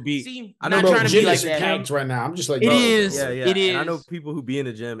one of see. I'm not trying to be like that right now. I'm just like, it is. Yeah. It is. And I know people who be in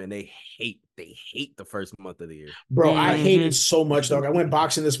the gym and they hate the first month of the year. Bro, I hate it so much, dog. I went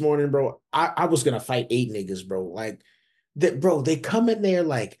boxing this morning, bro. I was gonna fight 8 niggas, bro. Like that, bro. They come in there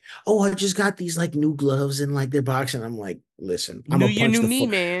like, oh, I just got these like new gloves and like they're boxing. I'm like, listen, I'm gonna punch the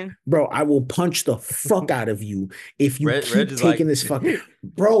man. Bro, I will punch the fuck out of you if you keep taking this fucking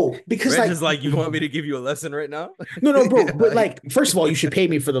bro. Because Reg is like, you want me to give you a lesson right now? No, bro. But like, first of all, you should pay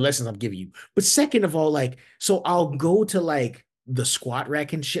me for the lessons I'm giving you. But second of all, like, so I'll go to like the squat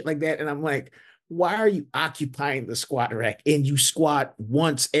rack and shit like that, and I'm like, why are you occupying the squat rack and you squat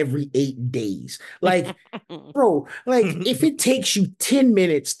once every 8 days? Like, bro, like if it takes you 10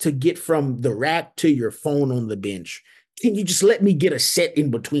 minutes to get from the rack to your phone on the bench, can you just let me get a set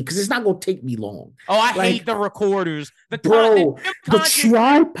in between? Because it's not going to take me long. Oh, I hate the recorders. The tripod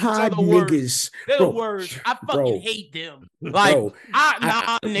niggas. They're the worst. I fucking hate them. Like,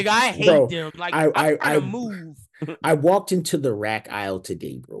 I hate them. Like, I move. I walked into the rack aisle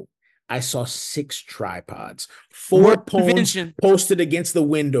today, bro. I saw 6 tripods, 4 poles posted against the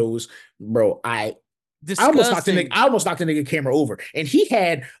windows, bro. I almost knocked the nigga camera over, and he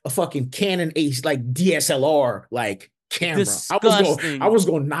had a fucking Canon Ace like DSLR like camera. Disgusting. I was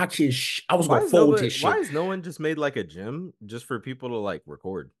gonna knock his. I was gonna fold his shit. Why has no one just made like a gym just for people to like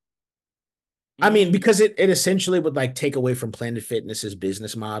record? I mean, because it essentially would like take away from Planet Fitness's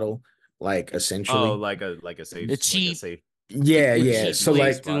business model, like essentially. Oh, like a safe. It's cheap. Yeah. So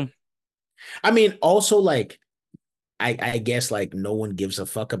like. I mean, also like, I guess like no one gives a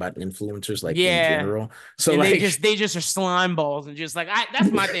fuck about influencers like in general. So and like they just are slime balls and just like that's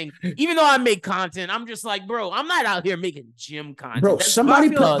my thing. Even though I make content, I'm just like, bro, I'm not out here making gym content. Bro,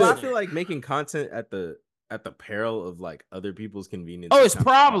 I feel like making content at the peril of like other people's convenience. Oh, it's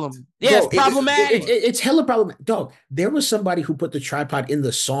problem. Yeah, it's problematic. It's hella problematic. Dog, there was somebody who put the tripod in the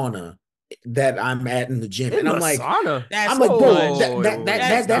sauna that I'm at in the gym, and I'm like, sauna? I'm like, bro,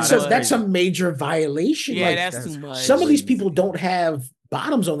 that's a major violation. Yeah, like, that's too much. Some of these people don't have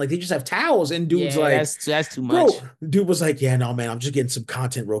bottoms on, like they just have towels, and dude's like, that's too much. Bro, dude was like, yeah, no, man, I'm just getting some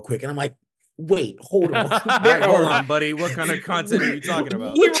content real quick, and I'm like, wait, hold on, hold on, buddy. What kind of content are you talking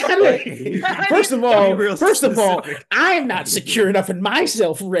about? First of all, I'm not secure enough in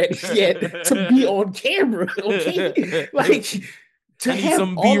myself yet to be on camera. Okay, like. I need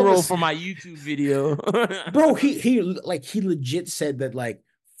some B-roll for my YouTube video. Bro, he legit said that like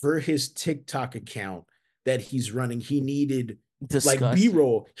for his TikTok account that he's running, he needed like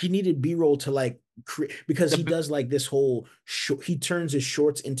B-roll. He needed B-roll to like create, because he does like this whole he turns his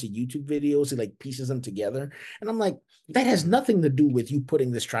shorts into YouTube videos. He like pieces them together. And I'm like, that has nothing to do with you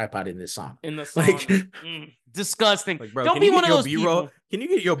putting this tripod in this sauna. Like, disgusting. Like, bro, don't be one of those B-roll. people. Can you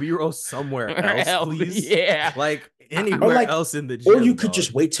get your B-roll somewhere else, please? Yeah. Like anywhere else in the gym. Or you could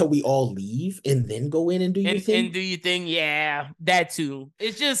just wait till we all leave and then go in and do your thing. And do your thing. Yeah, that too.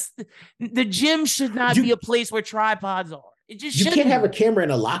 It's just the gym should not be a place where tripods are. It just you can't have a camera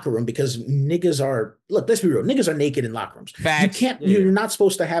in a locker room because niggas are, look, let's be real, niggas are naked in locker rooms. Facts. You're not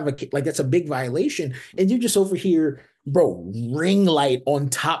supposed to have that's a big violation. And you're just over here, bro, ring light on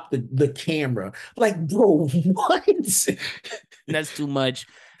top the camera. Like, bro, what? That's too much.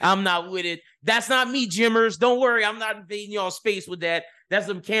 I'm not with it. That's not me, gymmers. Don't worry. I'm not invading y'all space with that. That's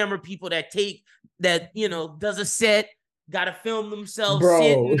some camera people that does a set, got to film themselves,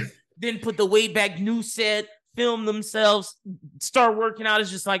 sitting, then put the way back new set, film themselves, start working out.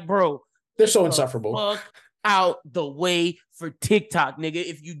 It's just like, bro, they're so insufferable. Fuck out the way for TikTok, nigga.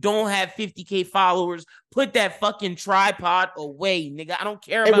 If you don't have 50K followers, put that fucking tripod away, nigga. I don't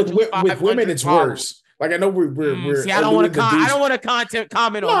care about with women. It's worse. Like I know we're. See, I don't want to. I don't want to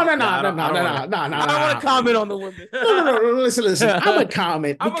comment on. No. I don't want to comment on the women. No. Listen. I'm gonna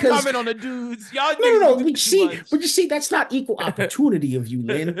comment. I'm gonna comment on the dudes. Y'all. No. But you see, that's not equal opportunity of you,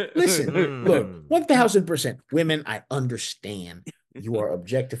 Lynn. Listen, look, 1000%. Women, I understand. You are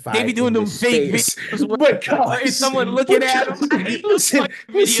objectified. They be doing them fake videos. But God, is someone looking at them?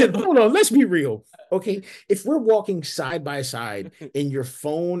 Listen, hold on. Let's be real. Okay, if we're walking side by side and your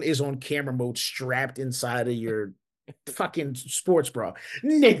phone is on camera mode strapped inside of your fucking sports bra,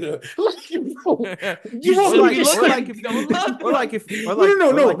 nigga, no,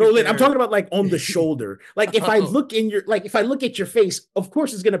 I'm talking about like on the shoulder. Like if I look at your face, of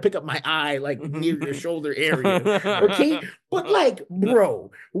course it's gonna pick up my eye like near your shoulder area. Okay, but like,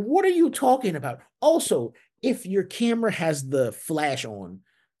 bro, what are you talking about? Also, if your camera has the flash on,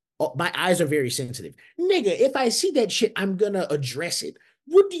 my eyes are very sensitive. Nigga, if I see that shit, I'm gonna address it.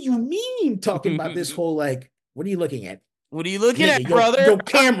 What do you mean talking about this whole like, what are you looking at? What are you looking at, brother? Your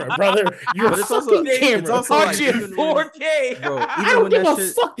camera, brother. Your fucking camera. It's also like, 4K. Bro, I don't give a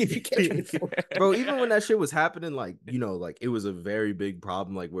fuck if you catch me. Bro, even when that shit was happening, like, you know, like it was a very big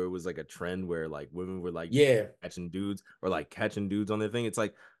problem, like where it was like a trend where like women were like catching dudes or like catching dudes on their thing. It's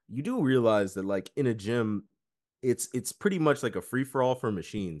like you do realize that like in a gym, it's pretty much like a free-for-all for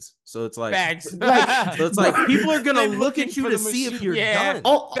machines. So it's like, people are gonna look at you to see if you're done.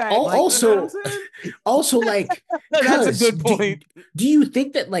 Also, like, that's a good point. Do you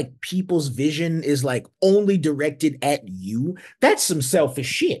think that like people's vision is like only directed at you? That's some selfish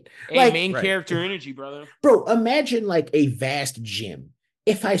shit. Hey, like main character energy, brother. Bro, imagine like a vast gym.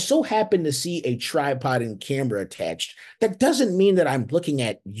 If I so happen to see a tripod and camera attached, that doesn't mean that I'm looking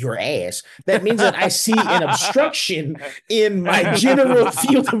at your ass. That means that I see an obstruction in my general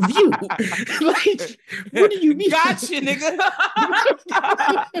field of view. Like, what do you mean? Gotcha, nigga.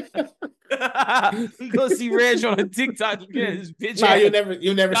 Go see Reg on a TikTok. You get his bitch. Nah,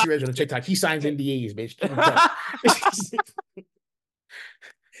 you'll never see Reg on a TikTok. He signs NDAs, bitch.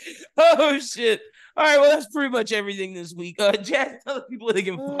 Oh shit. All right, well, that's pretty much everything this week. Jazz, tell the people they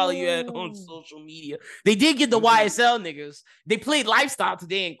can follow you at on social media. They did get the YSL niggas. They played Lifestyle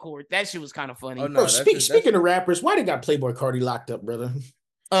today in court. That shit was kind of funny. Oh, no, speaking of rappers, why they got Playboy Cardi locked up, brother?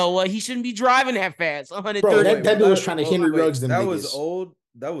 Oh, well, he shouldn't be driving that fast. Bro, that dude was trying to Henry Ruggs them that niggas. Was old.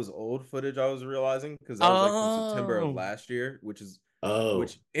 That was old footage. I was realizing because that was like from September of last year, which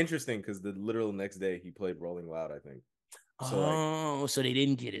interesting because the literal next day he played Rolling Loud, I think. So so they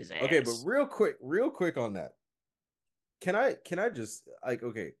didn't get his ass. Okay, but real quick on that. Can I just like,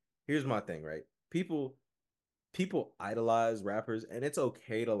 okay, here's my thing, right? People idolize rappers, and it's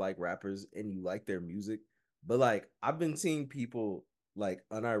okay to like rappers and you like their music, but like I've been seeing people like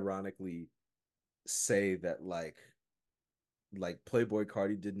unironically say that like Playboy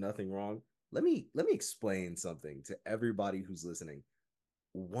Cardi did nothing wrong. Let me explain something to everybody who's listening.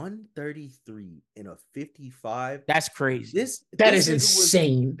 133 in a 55. That's crazy. That is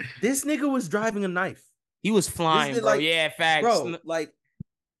insane. This nigga was driving a knife. He was flying, bro. Like, yeah, facts. Bro, like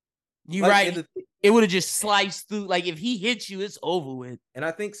you right. It would have just sliced through. Like if he hits you, it's over with. And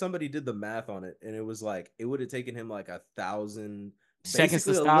I think somebody did the math on it, and it was like it would have taken him like 1,000 seconds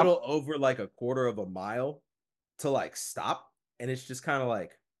to stop. A little over like a quarter of a mile to like stop, and it's just kind of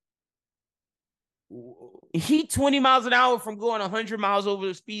like. He 20 miles an hour from going 100 miles over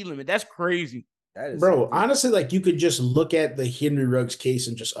the speed limit. That's crazy. That is bro, honestly, like you could just look at the Henry Ruggs case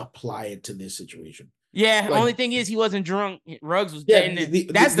and just apply it to this situation. Yeah, like, only thing is he wasn't drunk. Ruggs was dead.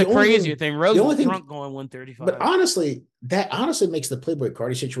 That's the crazier thing. Ruggs was drunk going 135. But honestly, that makes the Playboy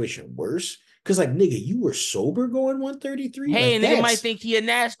Cardi situation worse. Because, like, nigga, you were sober going 133? Hey, like, and they might think he a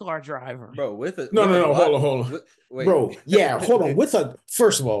NASCAR driver. Bro, with a... No, hold on. Wait. Bro, yeah, hold on. With a...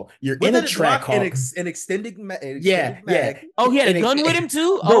 First of all, you're in a track hawk. An extended mag. Yeah. Oh, he had a gun with him,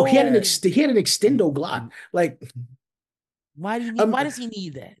 too? Bro, he had an extendo Glock. Like... Why does he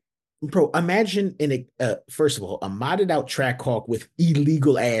need that? Bro, imagine first of all, a modded out track hawk with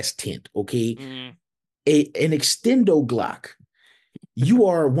illegal ass tint, okay? An extendo Glock. You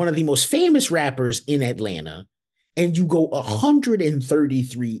are one of the most famous rappers in Atlanta, and you go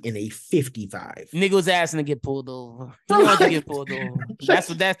 133 in a 55. Nigga was asking to get pulled over. He wanted to get pulled over. That's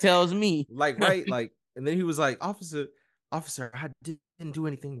what that tells me. Like, right? Like, and then he was like, Officer, I didn't do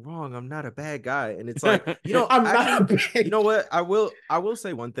anything wrong. I'm not a bad guy. And it's like, you know, you know what? I will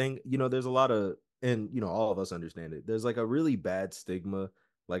say one thing. You know, there's a lot of, and you know, all of us understand it. There's like a really bad stigma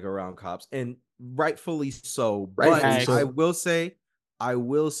like around cops, and rightfully so. But I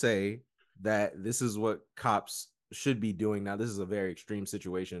will say that this is what cops should be doing. Now, this is a very extreme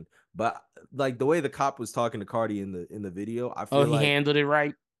situation, but like the way the cop was talking to Cardi in the video, I feel he handled it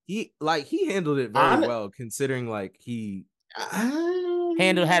right. He handled it very well, considering like he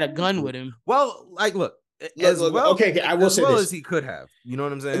had a gun with him. Well, like, look, Okay, I will say this. as he could have. You know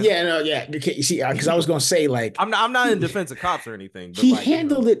what I'm saying? Yeah, no, yeah. Okay, you see, because I was gonna say like I'm not in defense of cops or anything. But he like,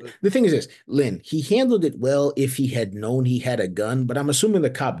 handled it. The thing is this, Lynn, he handled it well if he had known he had a gun, but I'm assuming the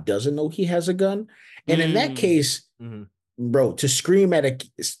cop doesn't know he has a gun. And in that case, bro, to scream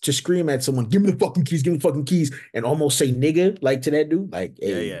at someone, give me the fucking keys, and almost say nigga like to that dude, like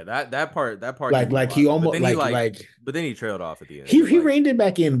yeah, that part like he almost but then he trailed off at the end. He reined it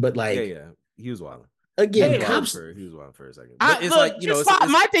back in, but like he was wild. Again, cops. He was wild for a second. But it's like, you know,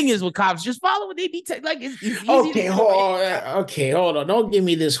 my thing is with cops, just follow what they be like. It's easy. Hold on. Don't give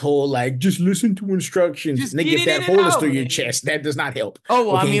me this whole like just listen to instructions. Just nigga, if that hole is through your chest, that does not help. Oh,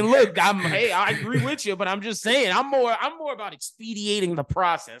 well, okay. I mean, look, I agree with you, but I'm just saying, I'm more about expediting the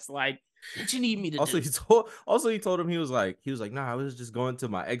process. Like, what you need me to do? He told him he was like, nah, I was just going to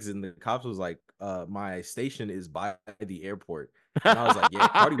my exit, and the cops was like, my station is by the airport. And I was like, yeah,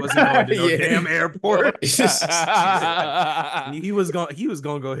 Cardi wasn't going to no damn airport. he was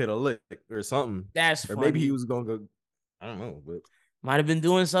gonna go hit a lick or something. That's or funny. Maybe he was gonna go. I don't know, but might have been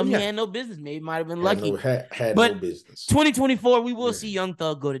doing something he had no business. Maybe might have been lucky. Had but no business. 2024, we will see Young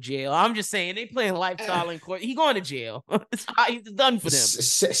Thug go to jail. I'm just saying they playing lifestyle in court. He going to jail. It's done for them.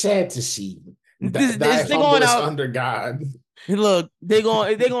 Sad to see. They going out under God. Look, they're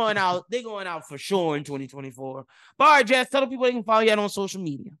going out for sure in 2024. But all right, Jazz, tell the people they can follow you on social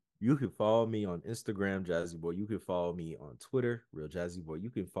media. You can follow me on Instagram, Jazzy Boy. You can follow me on Twitter, Real Jazzy Boy.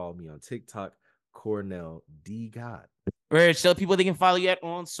 You can follow me on TikTok, Cornell D God. Reg, tell people they can follow you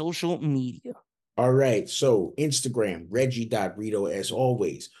on social media. All right, so Instagram, Reggie.Rito, as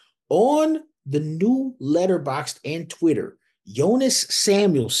always. On the new Letterboxd and Twitter, Jonas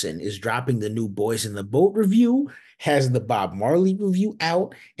Samuelson is dropping the new Boys in the Boat review, has the Bob Marley review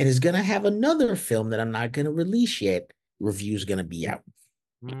out, and is going to have another film that I'm not going to release yet. Review's going to be out.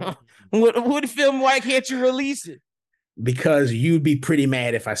 What film? Why can't you release it? Because you'd be pretty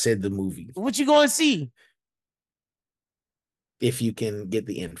mad if I said the movie. What you going to see? If you can get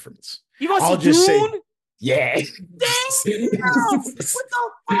the inference. You going to see Dune? Yeah. Damn! What the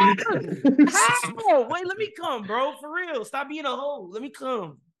fuck? How? Wait, let me come, bro. For real. Stop being a hoe. Let me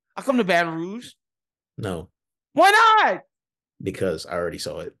come. I'll come to Baton Rouge. No. Why not? Because I already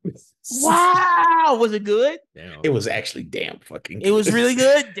saw it. Wow. Was it good? Damn. It was actually damn fucking good. It was really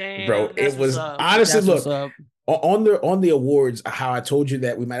good? Damn. Bro, it was honestly, look, on the awards, how I told you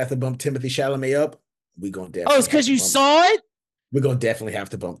that we might have to bump Timothy Chalamet up. We're going to definitely. Oh, it's because you saw it? We're going to definitely have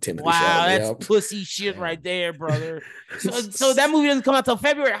to bump Timothy Chalamet that's up. Pussy shit right there, brother. So that movie doesn't come out till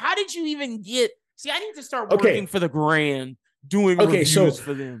February. How did you even get... See, I need to start working for the Grand, doing reviews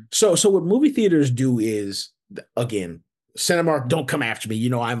for them. So what movie theaters do is, again, Cinemark, don't come after me. You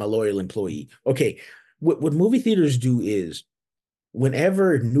know I'm a loyal employee. Okay, what movie theaters do is,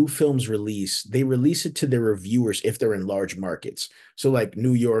 whenever new films release, they release it to their reviewers if they're in large markets. So like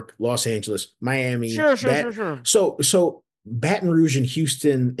New York, Los Angeles, Miami. Sure. So Baton Rouge and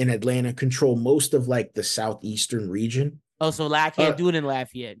Houston and Atlanta control most of like the southeastern region. Oh, so I can't do it in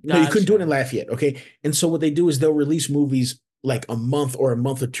Lafayette. Gotcha. No, you couldn't do it in Lafayette. Okay. And so what they do is they'll release movies like a month or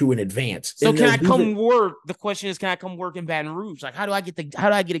two in advance. So can I come work? The question is, can I come work in Baton Rouge? Like, how do I get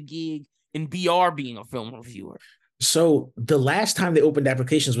a gig in BR being a film reviewer? So the last time they opened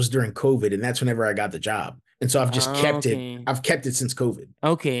applications was during COVID, and that's whenever I got the job. And so I've just kept it. I've kept it since COVID.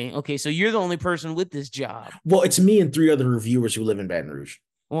 Okay. So you're the only person with this job. Well, it's me and 3 other reviewers who live in Baton Rouge.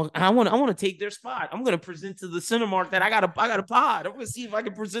 Well, I want to take their spot. I'm going to present to the Cinemark that I got a pod. I'm going to see if I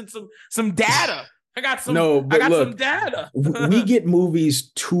can present some data. I got some data. We get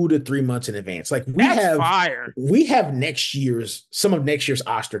movies 2 to 3 months in advance. Like we have some of next year's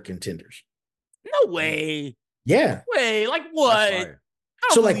Oscar contenders. No way. Yeah. Wait, like what?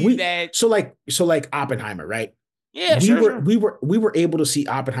 So like Oppenheimer, right? Yeah, we were able to see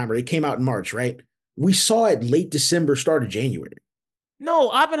Oppenheimer. It came out in March, right? We saw it late December, start of January.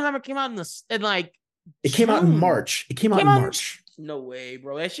 No, Oppenheimer came out it came out in March. It came out in March. No way,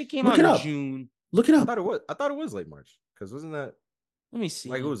 bro. That shit came out in June. Look it up. I thought it was late March. Because wasn't that? Let me see.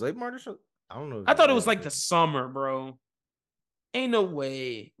 Like it was late March or something? I don't know. I thought it was like the summer, bro. Ain't no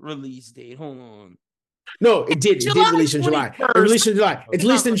way. Release date. Hold on. No, it did. It did release in July. It released in July. It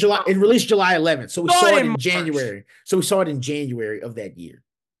released in July. It released July 11th. So we saw it in January. So we saw it in January of that year.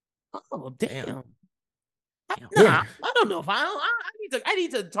 Oh damn. I don't know if I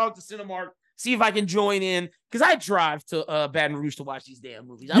need to talk to Cinemark, see if I can join in, because I drive to Baton Rouge to watch these damn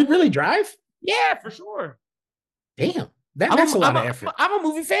movies. You really drive? Yeah, for sure. Damn, that's a lot of effort. I'm a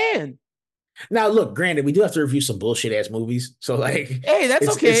movie fan. Now, look, granted, we do have to review some bullshit ass movies, so like, hey, that's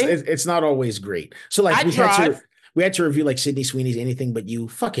okay. It's not always great. So like, We had to review like Sydney Sweeney's Anything But You.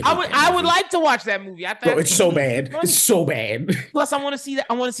 Fucking. I would like to watch that movie. I thought it's so bad. It's so bad. Plus, I want to see that.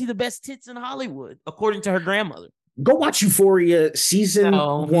 I want to see the best tits in Hollywood, according to her grandmother. Go watch Euphoria season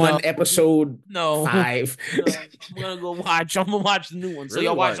 1, episode 5. No, I'm gonna watch the new one. So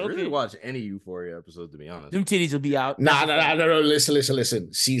y'all watch. Really watch any Euphoria episode, to be honest. Them titties will be out. No.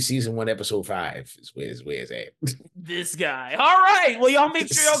 Listen. See season 1, episode 5 is where it's at. This guy. All right. Well, y'all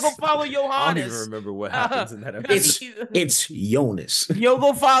make sure y'all go follow Johannes. I don't even remember what happens in that episode. It's Jonas. Y'all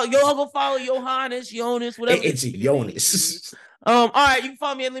go follow Johannes, whatever. It's Jonas. All right, you can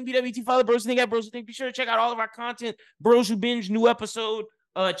follow me at BWT. Follow Bros Who Think at Bros Who Think. Be sure to check out all of our content. Bros Who Binge, new episode.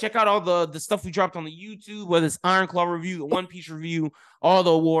 Check out all the stuff we dropped on the YouTube, whether it's Iron Claw review, the One Piece review, all the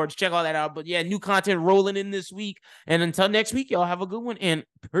awards. Check all that out. But yeah, new content rolling in this week. And until next week, y'all have a good one and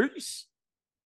peace.